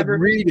and intellectual, but whatever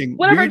reading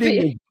it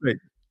is be. great.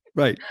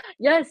 Right.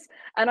 Yes.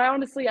 And I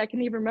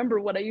can even remember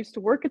when I used to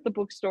work at the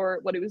bookstore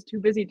when it was too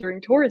busy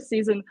during tourist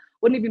season,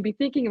 wouldn't even be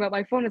thinking about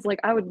my phone. It's like,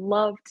 I would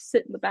love to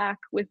sit in the back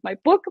with my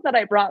book that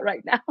I brought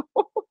right now.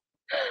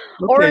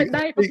 Or Okay. at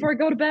night before I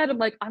go to bed, I'm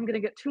like, I'm going to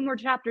get 2 more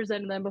chapters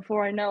in. And then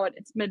before I know it,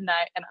 it's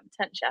midnight and I'm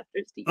 10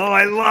 chapters deep. Oh,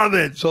 I love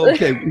it. So,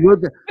 okay,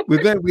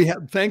 we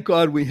have, thank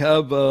God we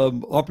have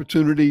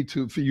opportunity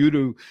for you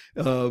to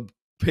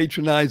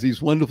patronize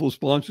these wonderful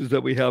sponsors that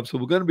we have. So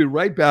we're going to be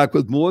right back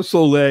with more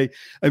Soleil.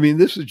 I mean,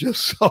 this is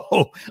just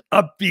so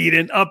upbeat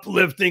and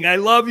uplifting. I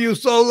love you,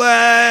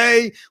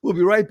 Soleil. We'll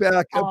be right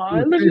back after I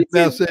a love brief you too.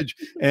 message.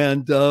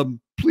 And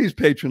please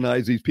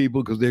patronize these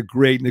people because they're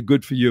great and they're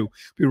good for you.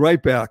 Be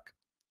right back.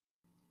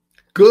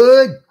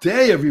 Good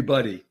day,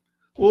 everybody.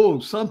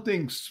 Oh,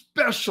 something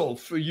special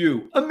for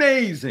you.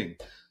 Amazing.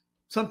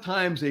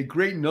 Sometimes a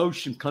great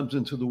notion comes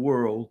into the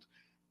world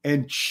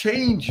and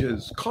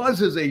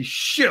causes a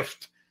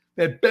shift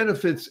that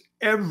benefits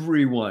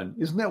everyone.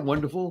 Isn't that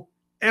wonderful?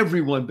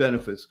 Everyone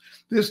benefits.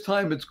 This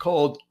time it's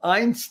called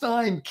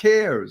Einstein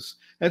Cares.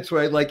 That's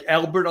right, like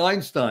Albert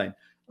Einstein.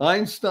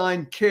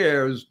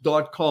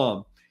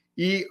 EinsteinCares.com.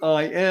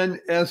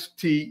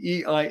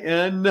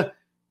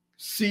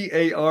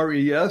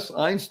 EinsteinCares.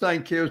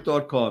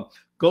 EinsteinCares.com.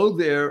 Go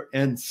there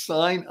and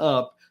sign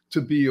up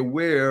to be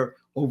aware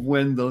of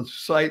when the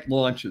site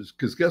launches.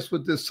 Because guess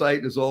what this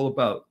site is all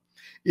about?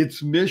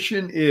 Its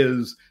mission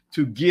is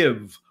to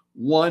give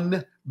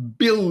 $1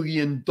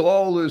 billion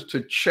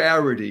to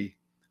charity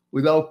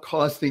without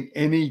costing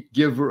any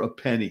giver a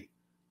penny.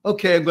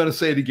 Okay, I'm going to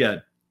say it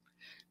again.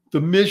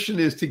 The mission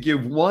is to give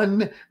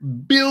 $1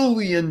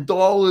 billion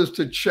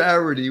to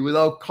charity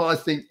without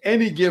costing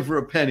any giver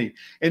a penny.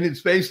 And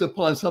it's based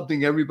upon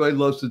something everybody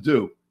loves to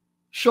do.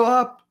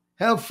 Shop,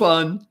 have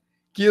fun,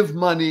 give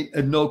money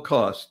at no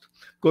cost.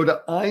 Go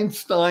to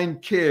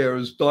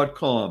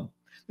EinsteinCares.com.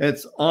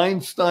 That's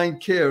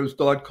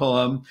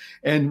EinsteinCares.com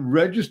and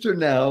register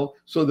now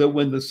so that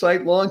when the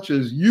site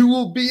launches, you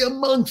will be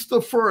amongst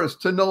the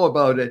first to know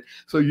about it.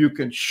 So you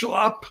can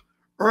shop,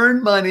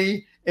 earn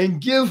money,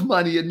 and give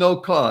money at no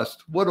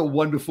cost. What a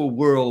wonderful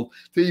world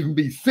to even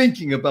be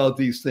thinking about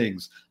these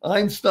things.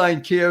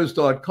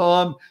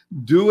 EinsteinCares.com.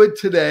 Do it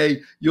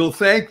today. You'll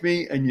thank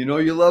me, and you know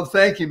you love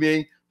thanking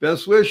me.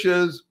 Best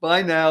wishes.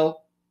 Bye now.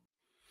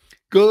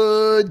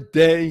 Good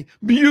day,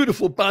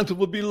 beautiful,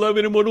 bountiful,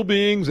 beloved, immortal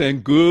beings,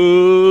 and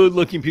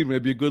good-looking people.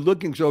 Maybe a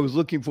good-looking show I was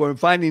looking for and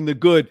finding the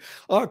good.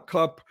 Our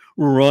cup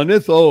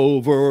runneth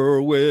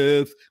over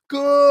with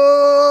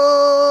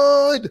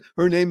good.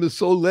 Her name is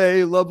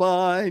Soleil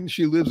LaVigne.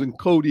 She lives in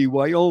Cody,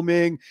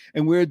 Wyoming,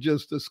 and we're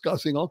just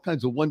discussing all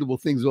kinds of wonderful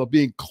things about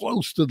being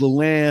close to the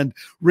land,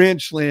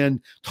 ranch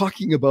land,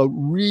 talking about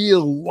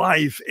real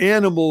life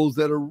animals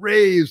that are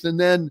raised and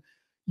then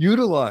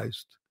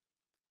utilized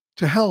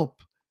to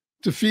help,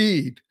 to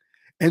feed,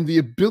 and the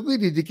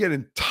ability to get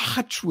in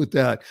touch with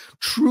that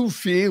true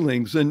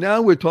feelings. And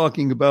now we're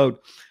talking about,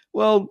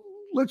 well,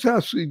 let's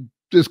actually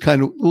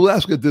we'll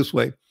ask it this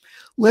way.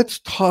 Let's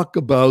talk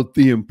about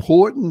the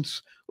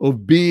importance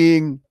of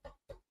being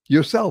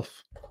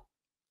yourself.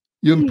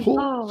 The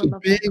importance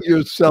of being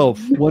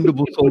yourself.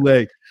 Wonderful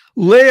Soleil.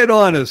 Lay it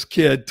on us,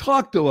 kid.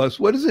 Talk to us.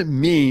 What does it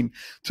mean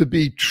to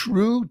be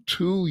true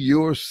to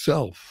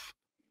yourself?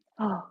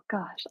 Oh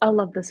gosh, I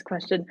love this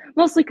question.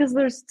 Mostly because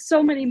there's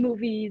so many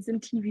movies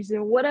and TVs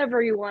and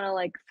whatever you want to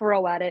like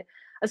throw at it,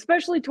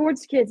 especially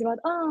towards kids about,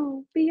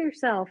 oh, be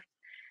yourself.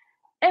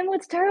 And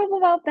what's terrible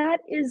about that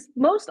is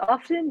most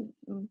often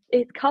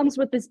it comes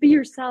with this be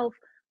yourself,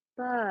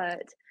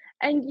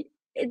 and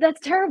that's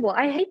terrible.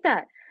 I hate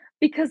that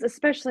because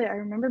especially I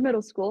remember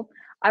middle school,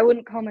 I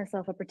wouldn't call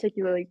myself a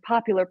particularly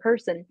popular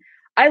person.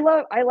 I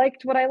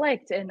liked what I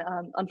liked, and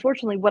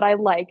unfortunately what I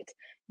liked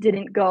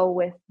didn't go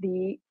with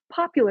the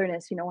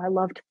popularness. You know, I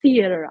loved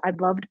theater, I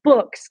loved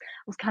books,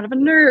 I was kind of a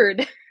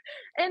nerd.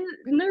 And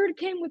nerd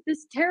came with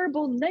this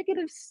terrible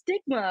negative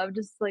stigma of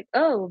just like,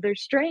 oh, they're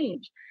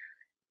strange.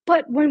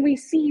 But when we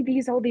see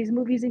all these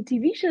movies and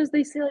TV shows,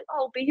 they say like,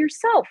 oh, be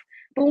yourself.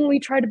 But when we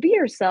try to be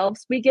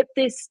ourselves, we get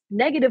this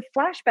negative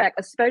flashback,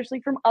 especially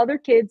from other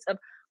kids of,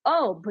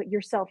 oh, but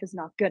yourself is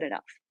not good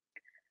enough.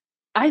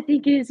 I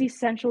think it is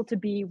essential to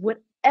be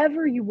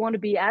whatever you want to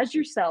be as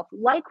yourself,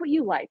 like what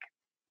you like,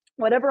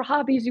 whatever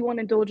hobbies you want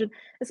to indulge in,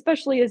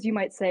 especially as you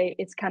might say,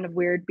 it's kind of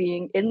weird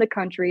being in the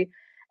country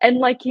and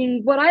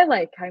liking what I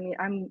like. I mean,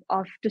 I'm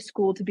off to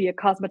school to be a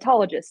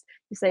cosmetologist.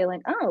 You say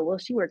like, oh, well,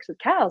 she works with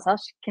cows. How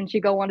can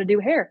she go on to do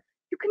hair?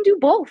 You can do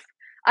both.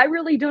 I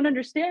really don't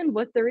understand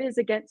what there is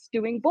against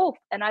doing both.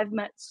 And I've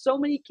met so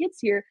many kids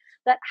here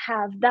that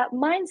have that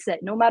mindset.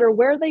 No matter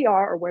where they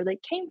are or where they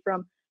came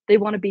from, they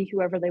want to be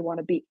whoever they want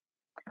to be.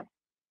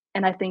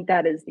 And I think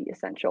that is the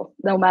essential,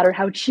 no matter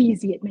how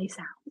cheesy it may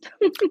sound.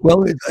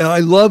 Well, I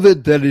love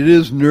it that it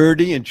is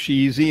nerdy and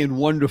cheesy and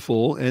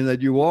wonderful, and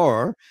that you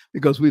are,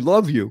 because we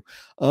love you.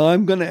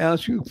 I'm going to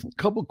ask you a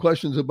couple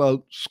questions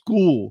about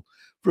school.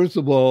 First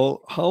of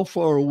all, how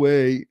far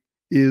away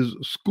is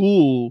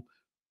school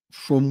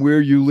from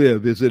where you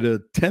live? Is it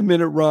a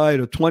 10-minute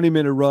ride, a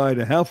 20-minute ride,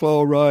 a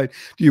half-hour ride?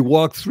 Do you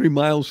walk 3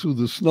 miles through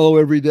the snow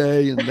every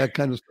day and that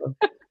kind of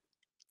stuff?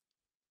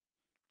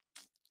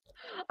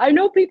 I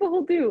know people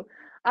who do.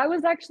 I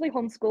was actually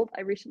homeschooled.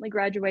 I recently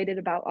graduated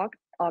about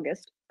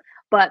August,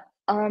 but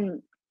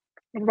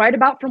right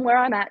about from where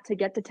I'm at to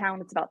get to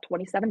town, it's about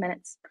 27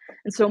 minutes.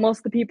 And so most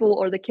of the people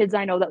or the kids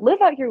I know that live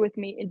out here with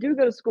me and do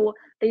go to school,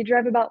 they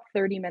drive about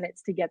 30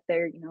 minutes to get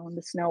there, you know, in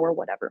the snow or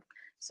whatever.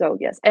 So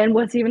yes. And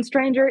what's even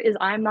stranger is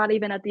I'm not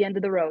even at the end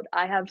of the road.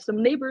 I have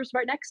some neighbors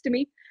right next to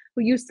me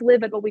who used to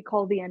live at what we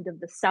call the end of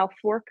the South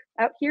Fork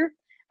out here.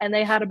 And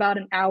they had about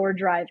an hour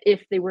drive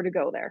if they were to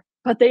go there.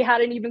 But they had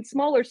an even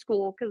smaller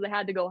school because they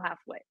had to go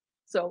halfway.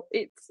 So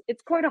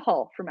it's quite a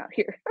haul from out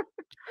here.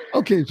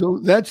 Okay, so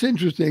that's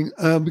interesting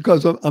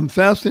because I'm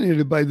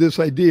fascinated by this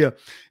idea.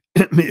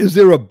 Is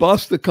there a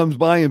bus that comes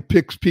by and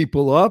picks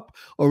people up,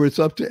 or it's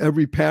up to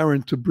every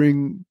parent to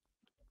bring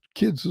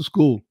kids to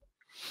school?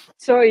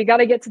 So you got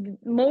to get to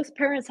most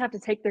parents have to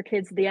take their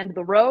kids to the end of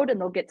the road,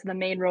 and they'll get to the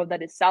main road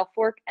that is South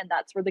Fork, and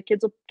that's where the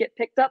kids will get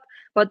picked up.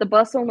 But the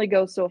bus only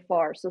goes so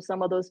far. So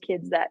some of those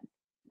kids that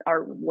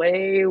are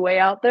way, way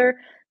out there,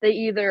 they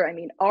either,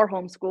 are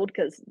homeschooled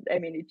because,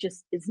 it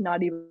just is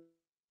not even.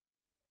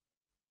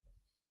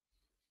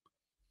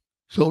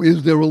 So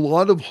is there a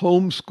lot of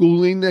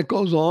homeschooling that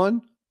goes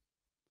on?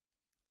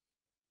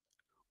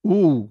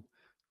 Ooh,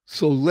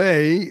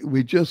 Soleil,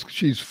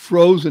 she's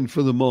frozen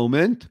for the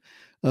moment.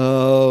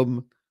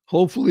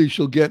 Hopefully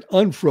she'll get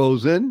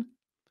unfrozen.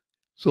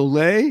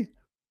 Soleil,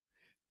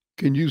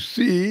 can you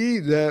see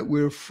that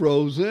we're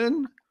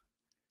frozen?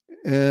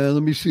 And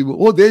let me see.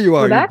 Oh, there you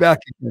are. You're back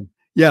again.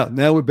 Yeah,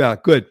 now we're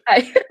back. Good.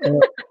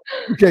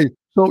 Okay.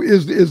 So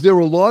is there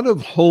a lot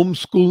of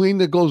homeschooling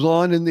that goes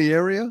on in the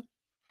area?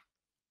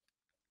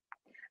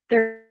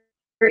 There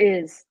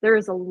is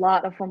a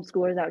lot of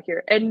homeschoolers out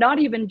here, and not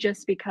even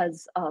just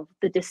because of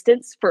the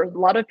distance. For a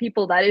lot of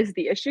people, that is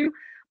the issue,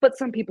 but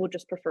some people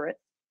just prefer it.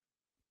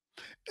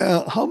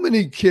 How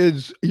many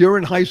kids? You're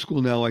in high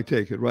school now, I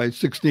take it, right?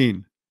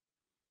 16.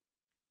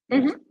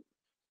 Mm-hmm.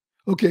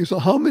 Okay, so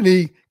how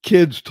many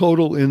kids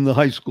total in the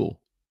high school?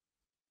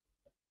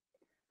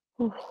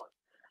 Oh,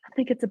 I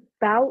think it's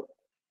about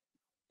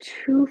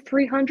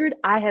 300.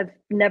 I have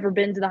never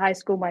been to the high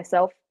school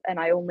myself, and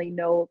I only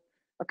know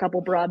a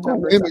couple broad Oh,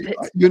 numbers wait a of minute.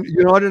 it.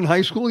 You're not in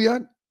high school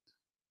yet?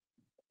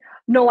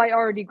 No, I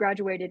already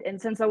graduated, and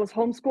since I was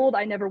homeschooled,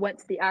 I never went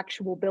to the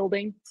actual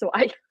building, so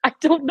I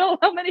don't know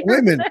how many Wait a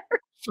are minute. there.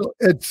 So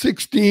at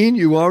 16,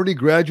 you already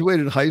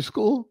graduated high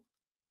school?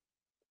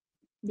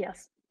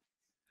 Yes.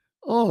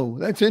 Oh,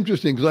 that's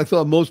interesting because I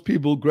thought most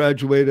people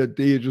graduate at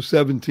the age of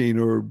 17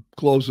 or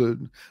closer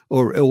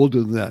or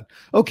older than that.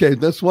 Okay,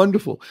 that's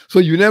wonderful. So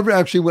you never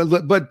actually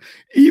went, but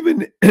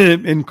even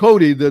in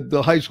Cody,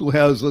 the high school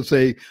has, let's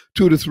say,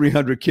 200 to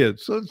 300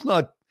 kids. So it's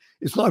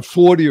not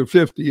 40 or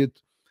 50.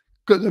 It's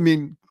because, I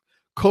mean,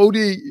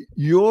 Cody,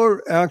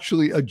 you're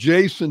actually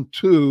adjacent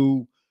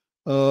to,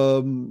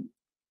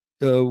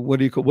 what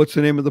do you call, what's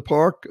the name of the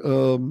park?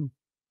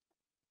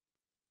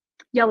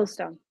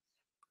 Yellowstone.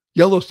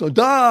 Yellowstone.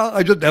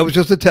 That was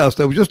just a test.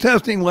 I was just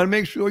testing. Want to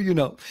make sure you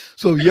know.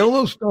 So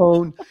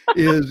Yellowstone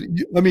is.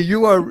 I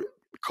mean,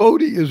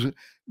 Cody is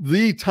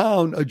the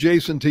town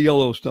adjacent to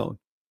Yellowstone.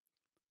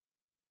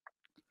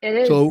 It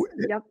is. So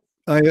Yep.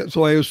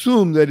 I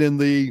assume that in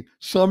the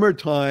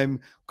summertime,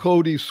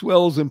 Cody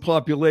swells in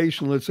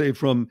population. Let's say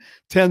from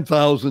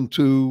 10,000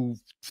 to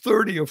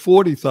 30 or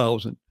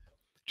 40,000,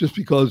 just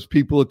because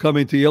people are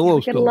coming to Yeah, we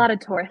Yellowstone. get a lot of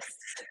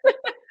tourists.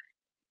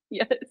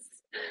 Yes.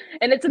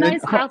 And it's a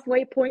nice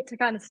halfway point to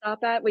kind of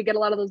stop at. We get a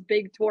lot of those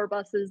big tour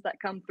buses that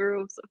come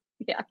through. So,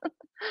 yeah.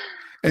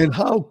 And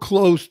how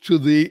close to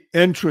the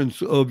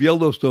entrance of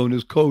Yellowstone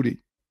is Cody?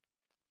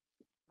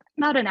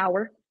 About an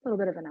hour, a little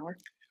bit of an hour.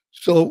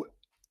 So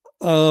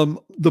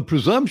the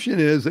presumption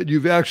is that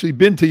you've actually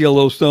been to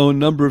Yellowstone a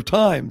number of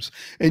times,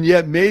 and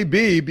yet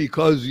maybe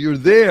because you're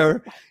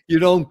there, you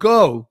don't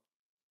go.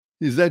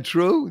 Is that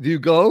true? Do you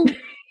go?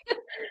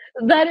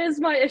 That is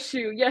my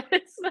issue. Yes.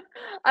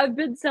 I've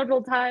been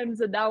several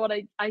times, and now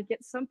when I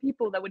get some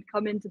people that would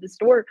come into the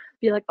store,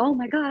 be like, oh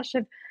my gosh,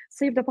 I've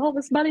saved up all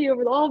this money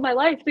over all of my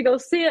life to go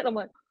see it. I'm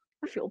like,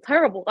 I feel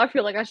terrible. I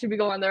feel like I should be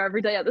going there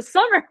every day of the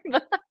summer,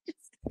 but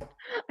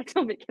I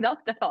don't make it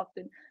out that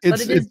often.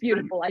 But it is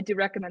beautiful. I do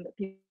recommend that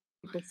people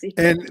see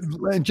it.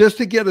 And just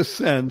to get a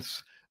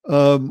sense,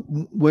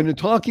 when you're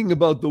talking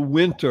about the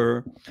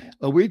winter,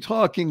 are we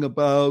talking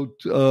about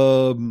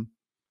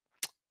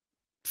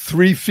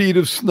 3 feet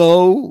of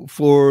snow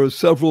for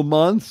several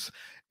months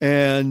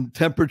and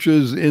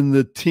temperatures in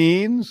the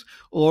teens?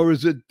 Or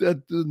is it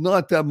that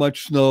not that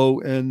much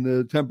snow and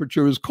the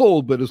temperature is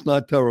cold, but it's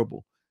not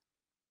terrible?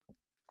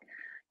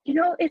 You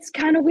know, it's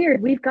kind of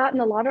weird. We've gotten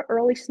a lot of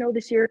early snow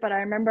this year, but I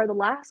remember the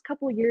last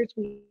couple of years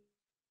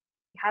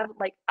I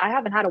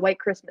haven't had a white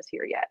Christmas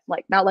here yet.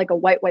 Like not like a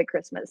white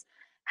Christmas.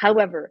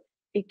 However,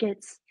 it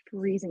gets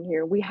freezing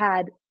here. We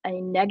had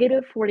a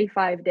negative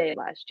 45 day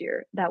last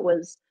year. That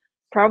was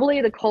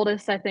probably the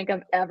coldest I think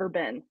I've ever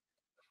been.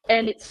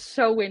 And it's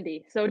so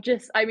windy. So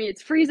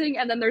it's freezing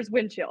and then there's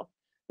wind chill.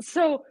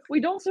 So we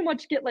don't so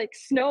much get like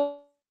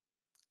snow,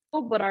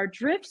 but our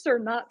drifts are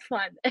not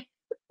fun.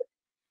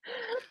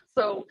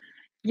 So,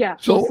 yeah,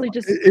 mostly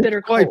just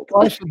bitter cold.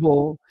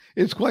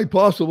 It's quite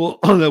possible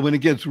that when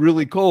it gets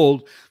really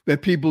cold,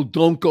 that people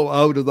don't go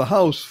out of the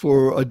house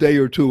for a day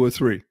or 2 or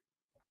 3.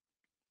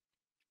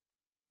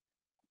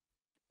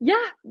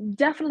 Yeah,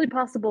 definitely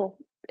possible.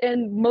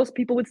 And most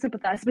people would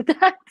sympathize with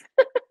that.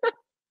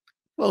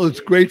 Well, it's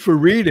great for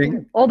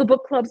reading. All the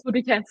book clubs would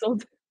be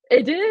canceled.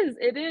 It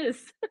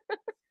is.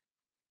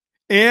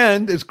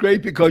 And it's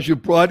great because you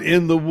brought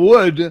in the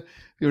wood,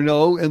 in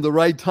the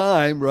right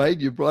time, right?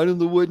 You brought in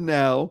the wood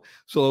now.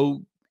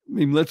 So, I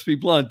mean, let's be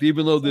blunt,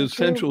 even though there's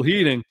central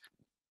heating,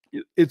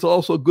 it's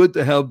also good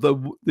to have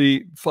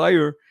the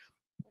fire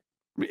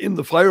in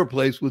the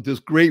fireplace with this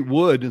great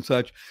wood and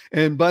such.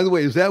 And by the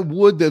way, is that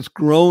wood that's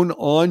grown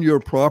on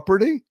your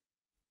property?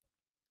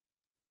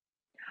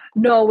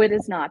 No, it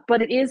is not,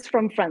 but it is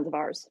from friends of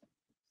ours.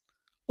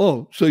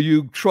 Oh, so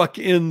you truck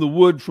in the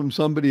wood from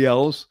somebody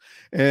else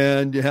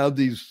and you have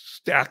these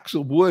stacks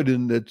of wood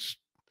and it's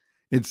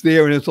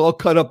there and it's all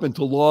cut up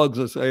into logs.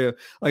 I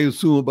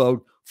assume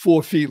about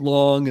 4 feet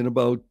long and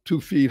about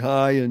 2 feet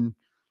high and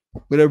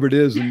whatever it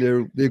is. And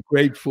they're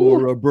great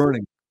for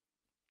burning.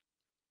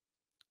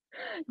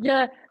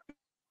 Yeah.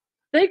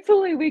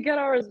 Thankfully we get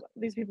ours.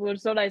 These people are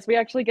so nice. We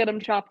actually get them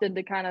chopped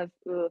into kind of,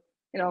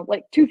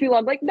 like 2 feet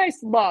long, like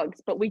nice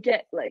logs, but we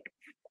get like,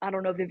 I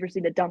don't know if you've ever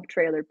seen a dump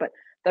trailer, but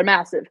they're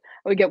massive.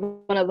 We get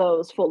one of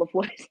those full of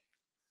wood.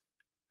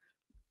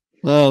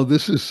 Wow,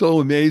 this is so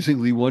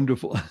amazingly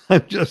wonderful.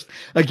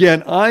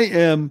 I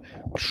am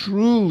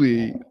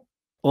truly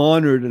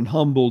honored and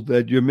humbled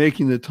that you're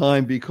making the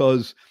time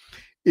because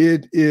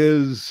it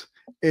is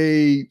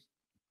a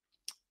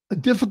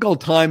difficult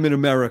time in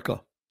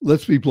America.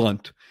 Let's be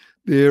blunt.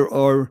 There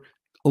are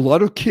a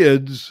lot of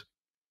kids,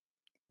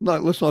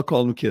 let's not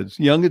call them kids,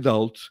 young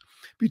adults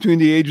between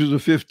the ages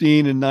of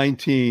 15 and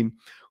 19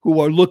 who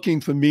are looking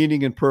for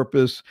meaning and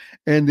purpose,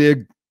 and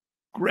they're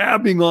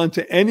grabbing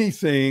onto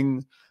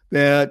anything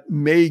that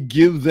may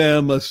give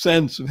them a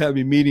sense of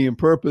having meaning and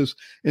purpose.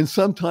 And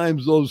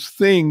sometimes those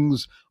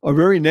things are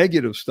very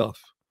negative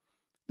stuff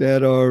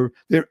they're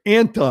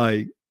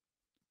anti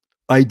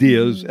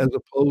ideas as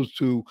opposed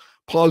to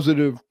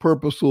positive,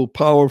 purposeful,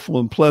 powerful,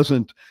 and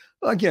pleasant.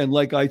 Again,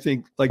 like I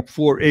think like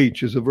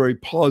 4-H is a very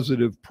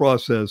positive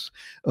process.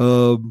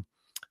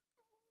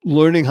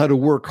 Learning how to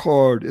work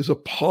hard is a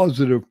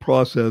positive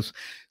process.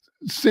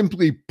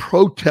 Simply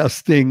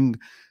protesting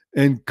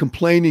and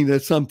complaining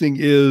that something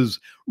is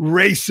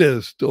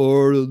racist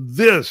or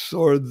this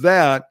or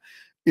that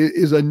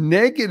is a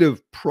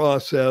negative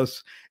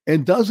process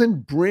and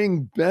doesn't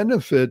bring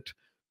benefit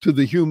to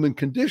the human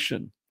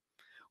condition.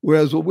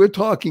 Whereas what we're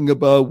talking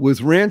about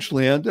with ranch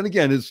land, and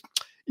again,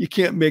 you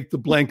can't make the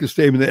blanket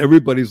statement that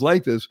everybody's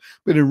like this,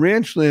 but in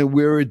ranch land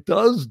where it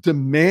does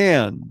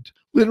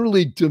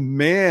literally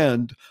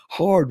demand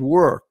hard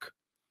work,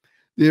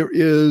 there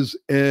is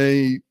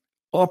a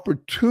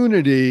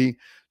opportunity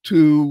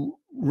to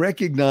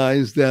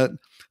recognize that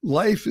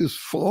life is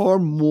far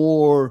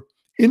more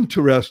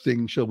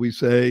interesting, shall we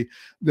say,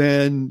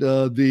 than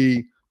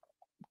the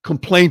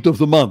complaint of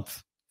the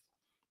month.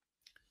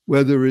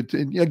 Whether it's,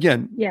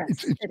 again, Yes,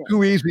 it's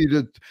too easy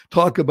to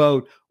talk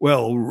about,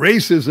 well,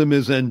 racism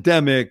is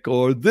endemic,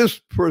 or this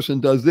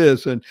person does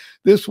this, and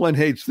this one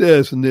hates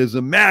this, and there's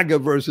a MAGA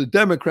versus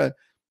Democrat.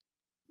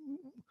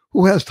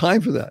 Who has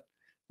time for that?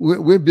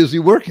 We're busy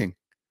working.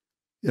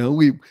 You know,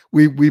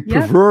 we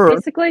prefer,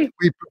 basically.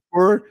 we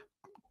prefer,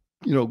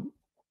 you know,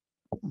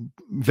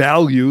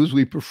 values.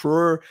 We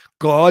prefer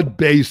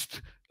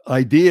God-based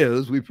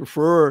ideas. We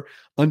prefer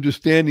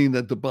understanding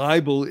that the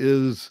Bible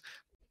is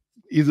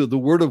either the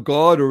word of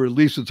God, or at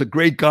least it's a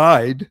great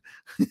guide,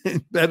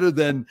 better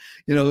than,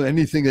 you know,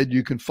 anything that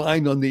you can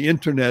find on the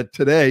internet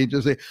today.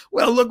 Just say,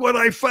 well, look what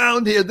I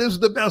found here. This is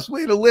the best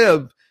way to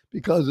live,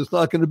 because it's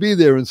not going to be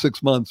there in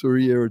 6 months or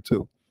a year or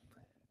two.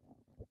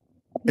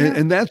 Yeah.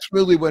 And that's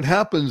really what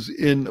happens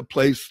in a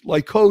place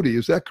like Cody.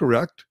 Is that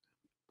correct?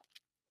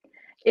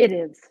 It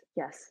is,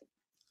 yes.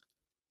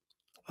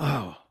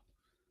 Oh,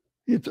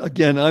 it's,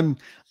 again, I'm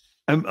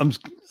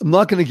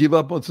not going to give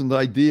up on the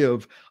idea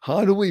of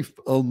how do we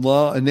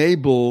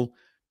enable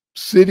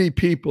city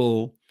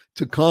people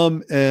to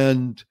come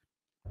and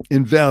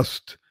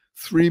invest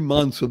 3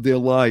 months of their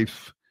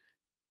life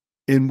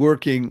in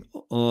working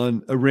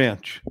on a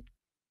ranch.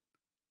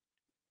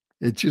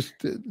 It's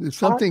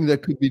something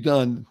that could be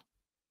done.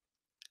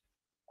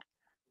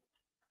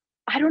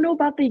 I don't know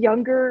about the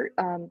younger,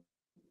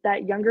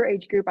 that younger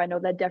age group. I know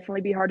that'd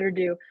definitely be harder to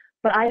do,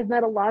 but I have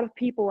met a lot of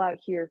people out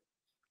here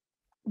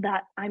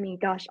that, I mean,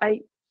 gosh,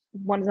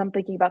 ones I'm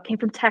thinking about came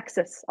from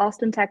Texas,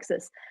 Austin,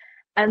 Texas.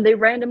 And they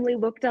randomly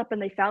looked up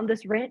and they found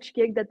this ranch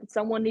gig that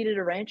someone needed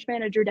a ranch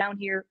manager down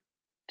here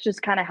to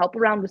just kind of help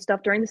around with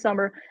stuff during the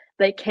summer.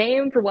 They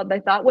came for what they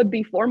thought would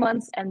be 4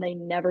 months and they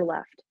never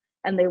left.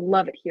 And they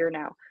love it here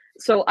now.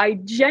 So I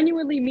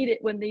genuinely mean it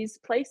when these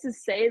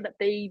places say that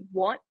they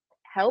want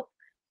help.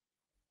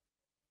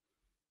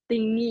 They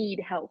need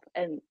help.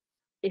 And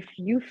if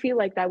you feel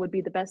like that would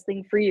be the best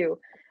thing for you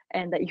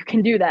and that you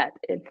can do that,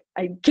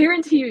 I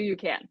guarantee you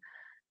can.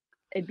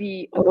 It'd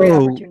be a great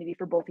opportunity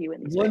for both of you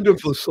in these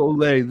wonderful places.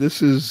 Soleil,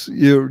 this is,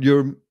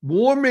 you're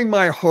warming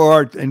my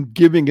heart and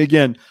giving,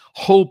 again,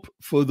 hope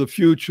for the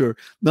future,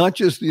 not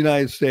just the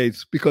United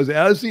States, because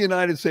as the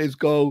United States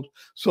goes,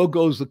 so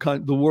goes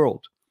the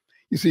world.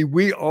 You see,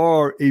 we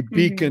are a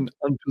beacon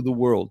unto the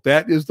world.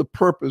 That is the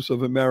purpose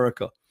of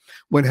America.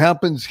 What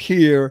happens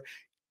here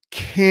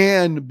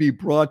can be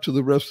brought to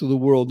the rest of the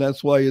world.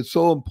 That's why it's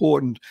so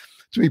important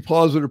to be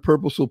positive,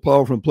 purposeful,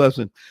 powerful, and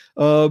pleasant.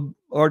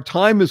 Our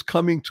time is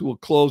coming to a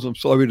close, I'm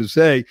sorry to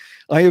say.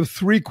 I have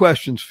 3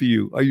 questions for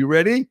you. Are you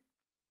ready?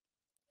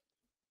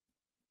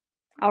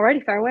 All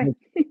righty, fire away.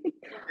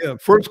 Yeah.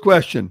 First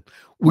question,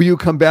 will you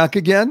come back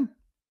again?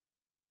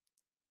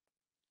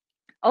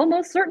 Oh,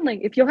 most certainly,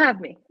 if you'll have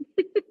me.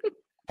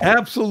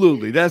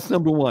 Absolutely. That's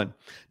number 1.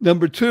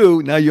 Number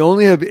 2, now you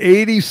only have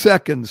 80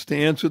 seconds to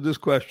answer this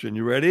question.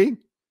 You ready?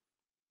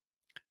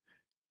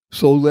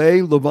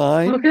 Soleil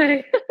LaVigne.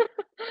 Okay.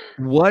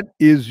 What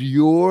is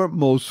your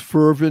most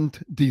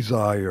fervent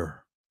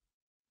desire?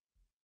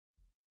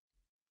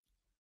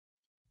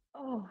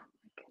 Oh, my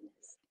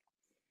goodness.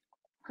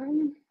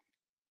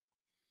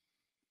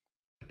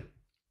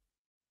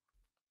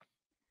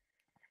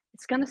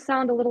 It's gonna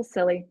sound a little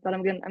silly, but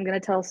I'm gonna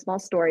tell a small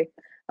story.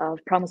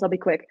 Promise I'll be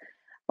quick.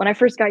 When I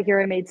first got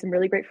here, I made some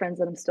really great friends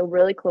that I'm still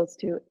really close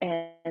to,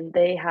 and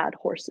they had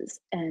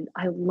horses. And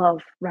I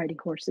love riding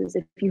horses.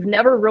 If you've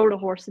never rode a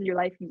horse in your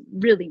life, you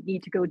really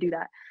need to go do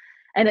that.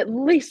 And at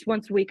least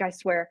once a week, I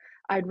swear,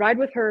 I'd ride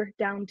with her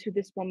down to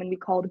this woman we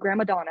called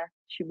Grandma Donna.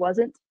 She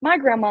wasn't my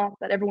grandma,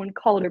 but everyone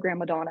called her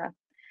Grandma Donna.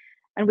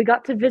 And we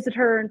got to visit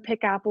her and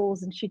pick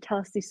apples, and she'd tell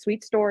us these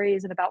sweet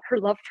stories and about her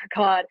love for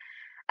God.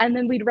 And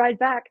then we'd ride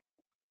back.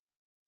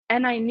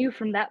 And I knew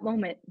from that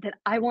moment that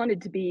I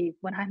wanted to be,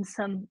 when I'm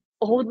some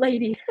old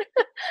lady,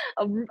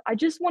 I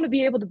just want to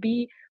be able to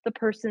be the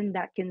person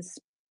that can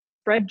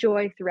spread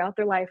joy throughout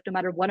their life, no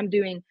matter what I'm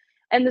doing.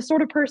 And the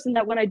sort of person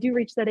that when I do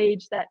reach that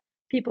age, that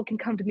people can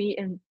come to me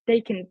and they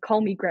can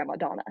call me Grandma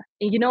Donna.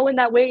 And in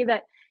that way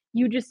that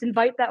you just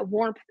invite that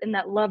warmth and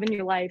that love in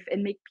your life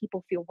and make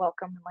people feel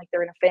welcome and like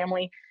they're in a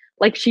family,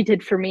 like she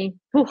did for me.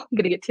 Oh, I'm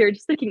gonna get teary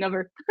just thinking of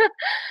her.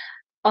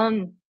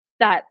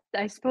 That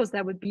I suppose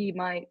that would be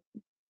my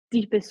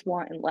deepest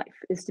want in life,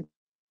 is to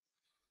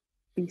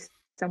be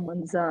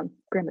someone's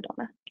Grandma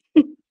Donna.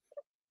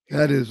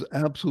 That is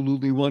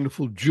absolutely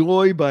wonderful.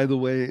 Joy, by the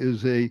way,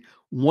 is a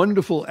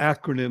wonderful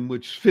acronym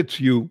which fits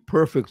you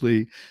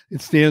perfectly.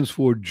 It stands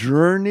for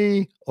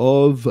Journey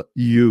of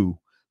You.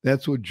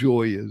 That's what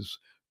joy is.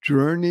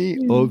 Journey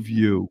of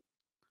You.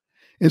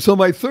 And so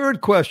my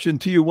third question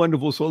to you,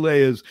 wonderful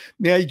Soleil, is,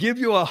 may I give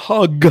you a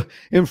hug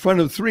in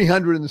front of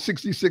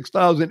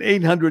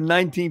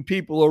 366,819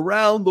 people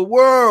around the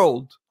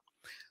world?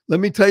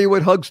 Let me tell you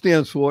what HUG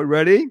stands for.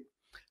 Ready?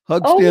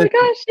 HUG Oh stands my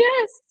gosh,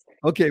 yes.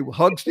 Okay,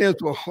 HUG stands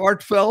for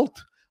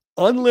Heartfelt,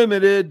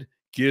 Unlimited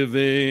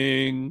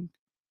Giving.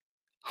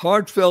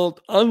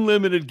 Heartfelt,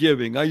 unlimited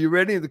giving. Are you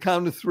ready? At the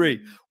count of 3.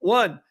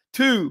 1,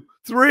 2,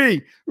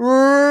 3.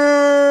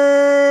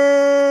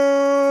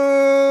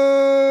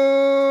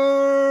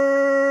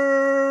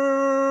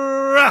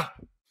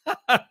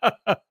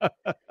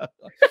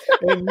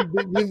 And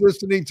you've been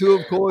listening to,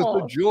 of course,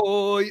 The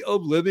Joy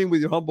of Living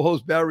with your humble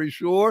host, Barry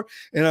Shore,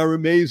 and our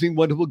amazing,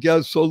 wonderful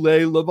guest,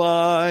 Soleil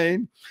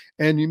LaVigne.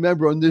 And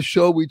remember, on this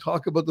show, we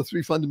talk about the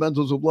 3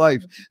 fundamentals of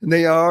life, and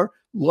they are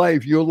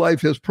life. Your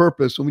life has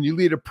purpose. And when you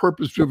lead a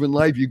purpose-driven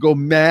life, you go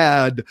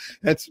mad.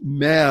 That's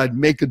mad.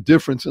 Make a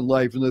difference in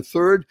life. And the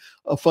third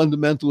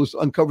fundamental is to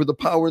uncover the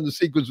power and the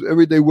sequence of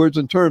everyday words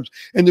and terms.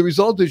 And the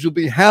result is you'll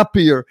be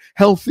happier,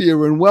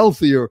 healthier, and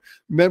wealthier.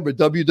 Remember,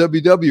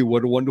 www,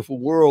 what a wonderful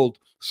world.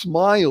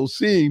 Smile,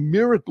 seeing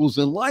miracles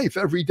in life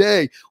every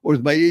day. Or as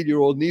my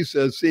 8-year-old niece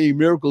says, seeing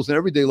miracles in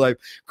everyday life.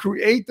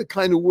 Create the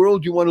kind of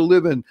world you want to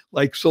live in,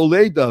 like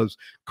Soleil does,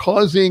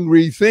 causing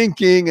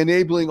rethinking,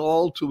 enabling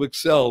all to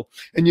excel.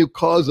 And you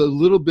cause a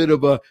little bit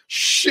of a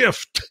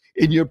shift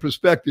in your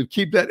perspective.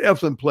 Keep that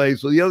F in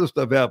place so the other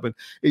stuff happen.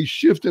 A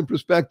shift in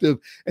perspective,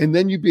 and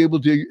then you'll be able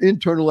to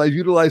internalize,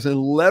 utilize,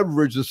 and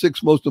leverage the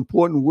 6 most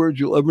important words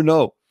you'll ever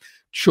know.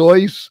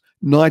 Choice,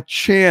 not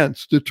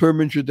chance,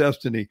 determines your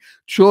destiny.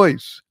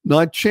 Choice,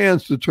 not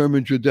chance,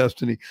 determines your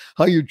destiny.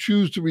 How you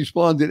choose to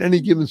respond in any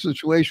given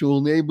situation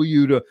will enable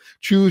you to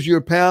choose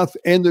your path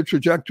and the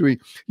trajectory.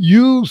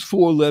 Use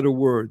 4-letter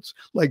words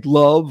like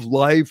love,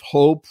 life,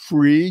 hope,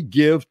 free,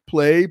 gift,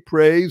 play,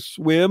 praise,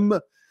 swim.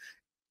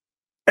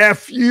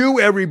 F-U,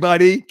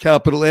 everybody,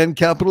 capital N,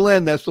 capital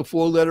N. That's the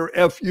 4-letter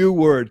F-U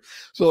word.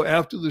 So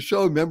after the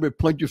show, remember,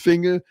 point your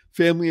finger,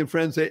 family and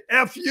friends, say,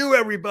 F-U,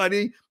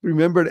 everybody.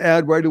 Remember to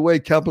add right away,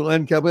 capital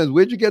N, capital N.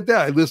 Where'd you get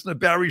that? I listen to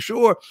Barry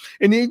Shore,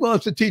 and he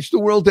wants to teach the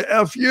world to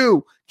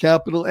F-U,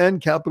 capital N,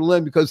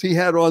 because he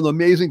had on the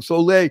amazing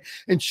Soleil,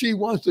 and she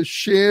wants to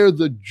share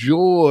the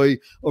joy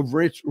of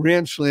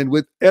ranchland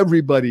with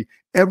everybody.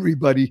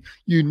 Everybody,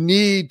 you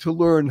need to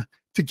learn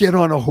to get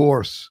on a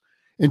horse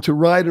and to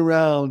ride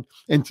around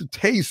and to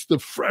taste the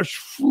fresh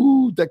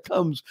food that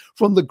comes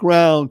from the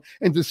ground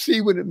and to see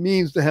what it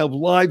means to have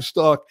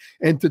livestock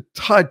and to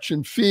touch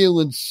and feel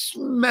and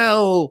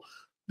smell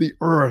the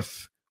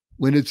earth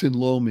when it's in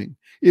loaming.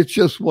 It's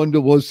just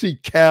wonderful to see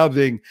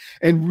calving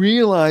and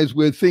realize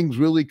where things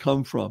really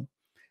come from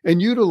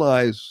and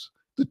utilize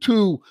the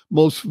 2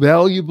 most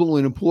valuable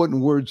and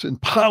important words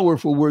and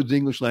powerful words in the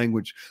English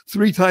language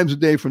 3 times a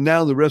day from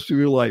now and the rest of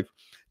your life.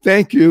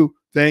 Thank you.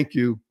 Thank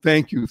you.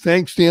 Thank you.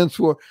 Thanks stands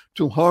for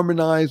to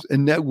harmonize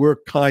and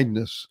network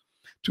kindness.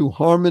 To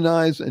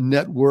harmonize and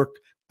network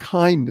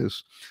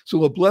kindness.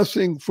 So a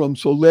blessing from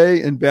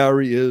Soleil and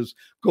Barry is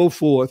go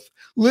forth,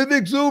 live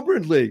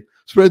exuberantly,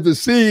 spread the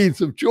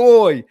seeds of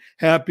joy,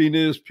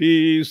 happiness,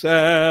 peace,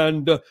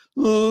 and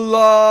love.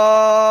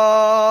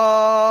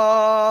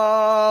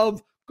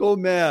 Go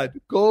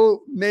mad.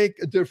 Go make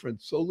a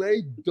difference.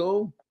 Soleil,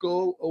 don't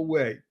go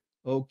away.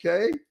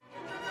 Okay?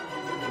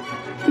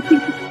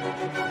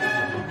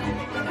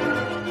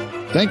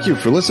 Thank you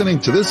for listening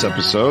to this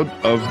episode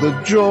of the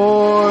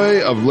Joy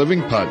of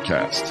Living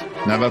podcast.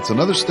 Now that's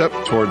another step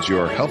towards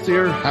your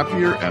healthier,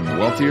 happier, and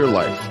wealthier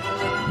life.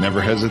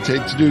 Never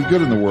hesitate to do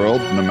good in the world,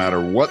 no matter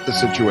what the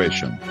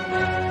situation.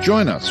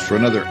 Join us for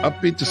another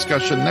upbeat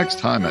discussion next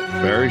time at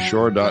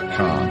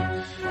barryshore.com.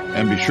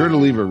 And be sure to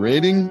leave a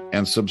rating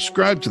and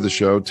subscribe to the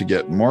show to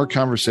get more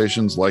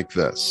conversations like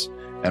this.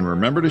 And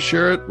remember to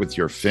share it with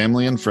your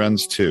family and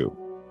friends too.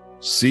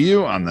 See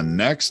you on the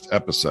next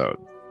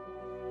episode.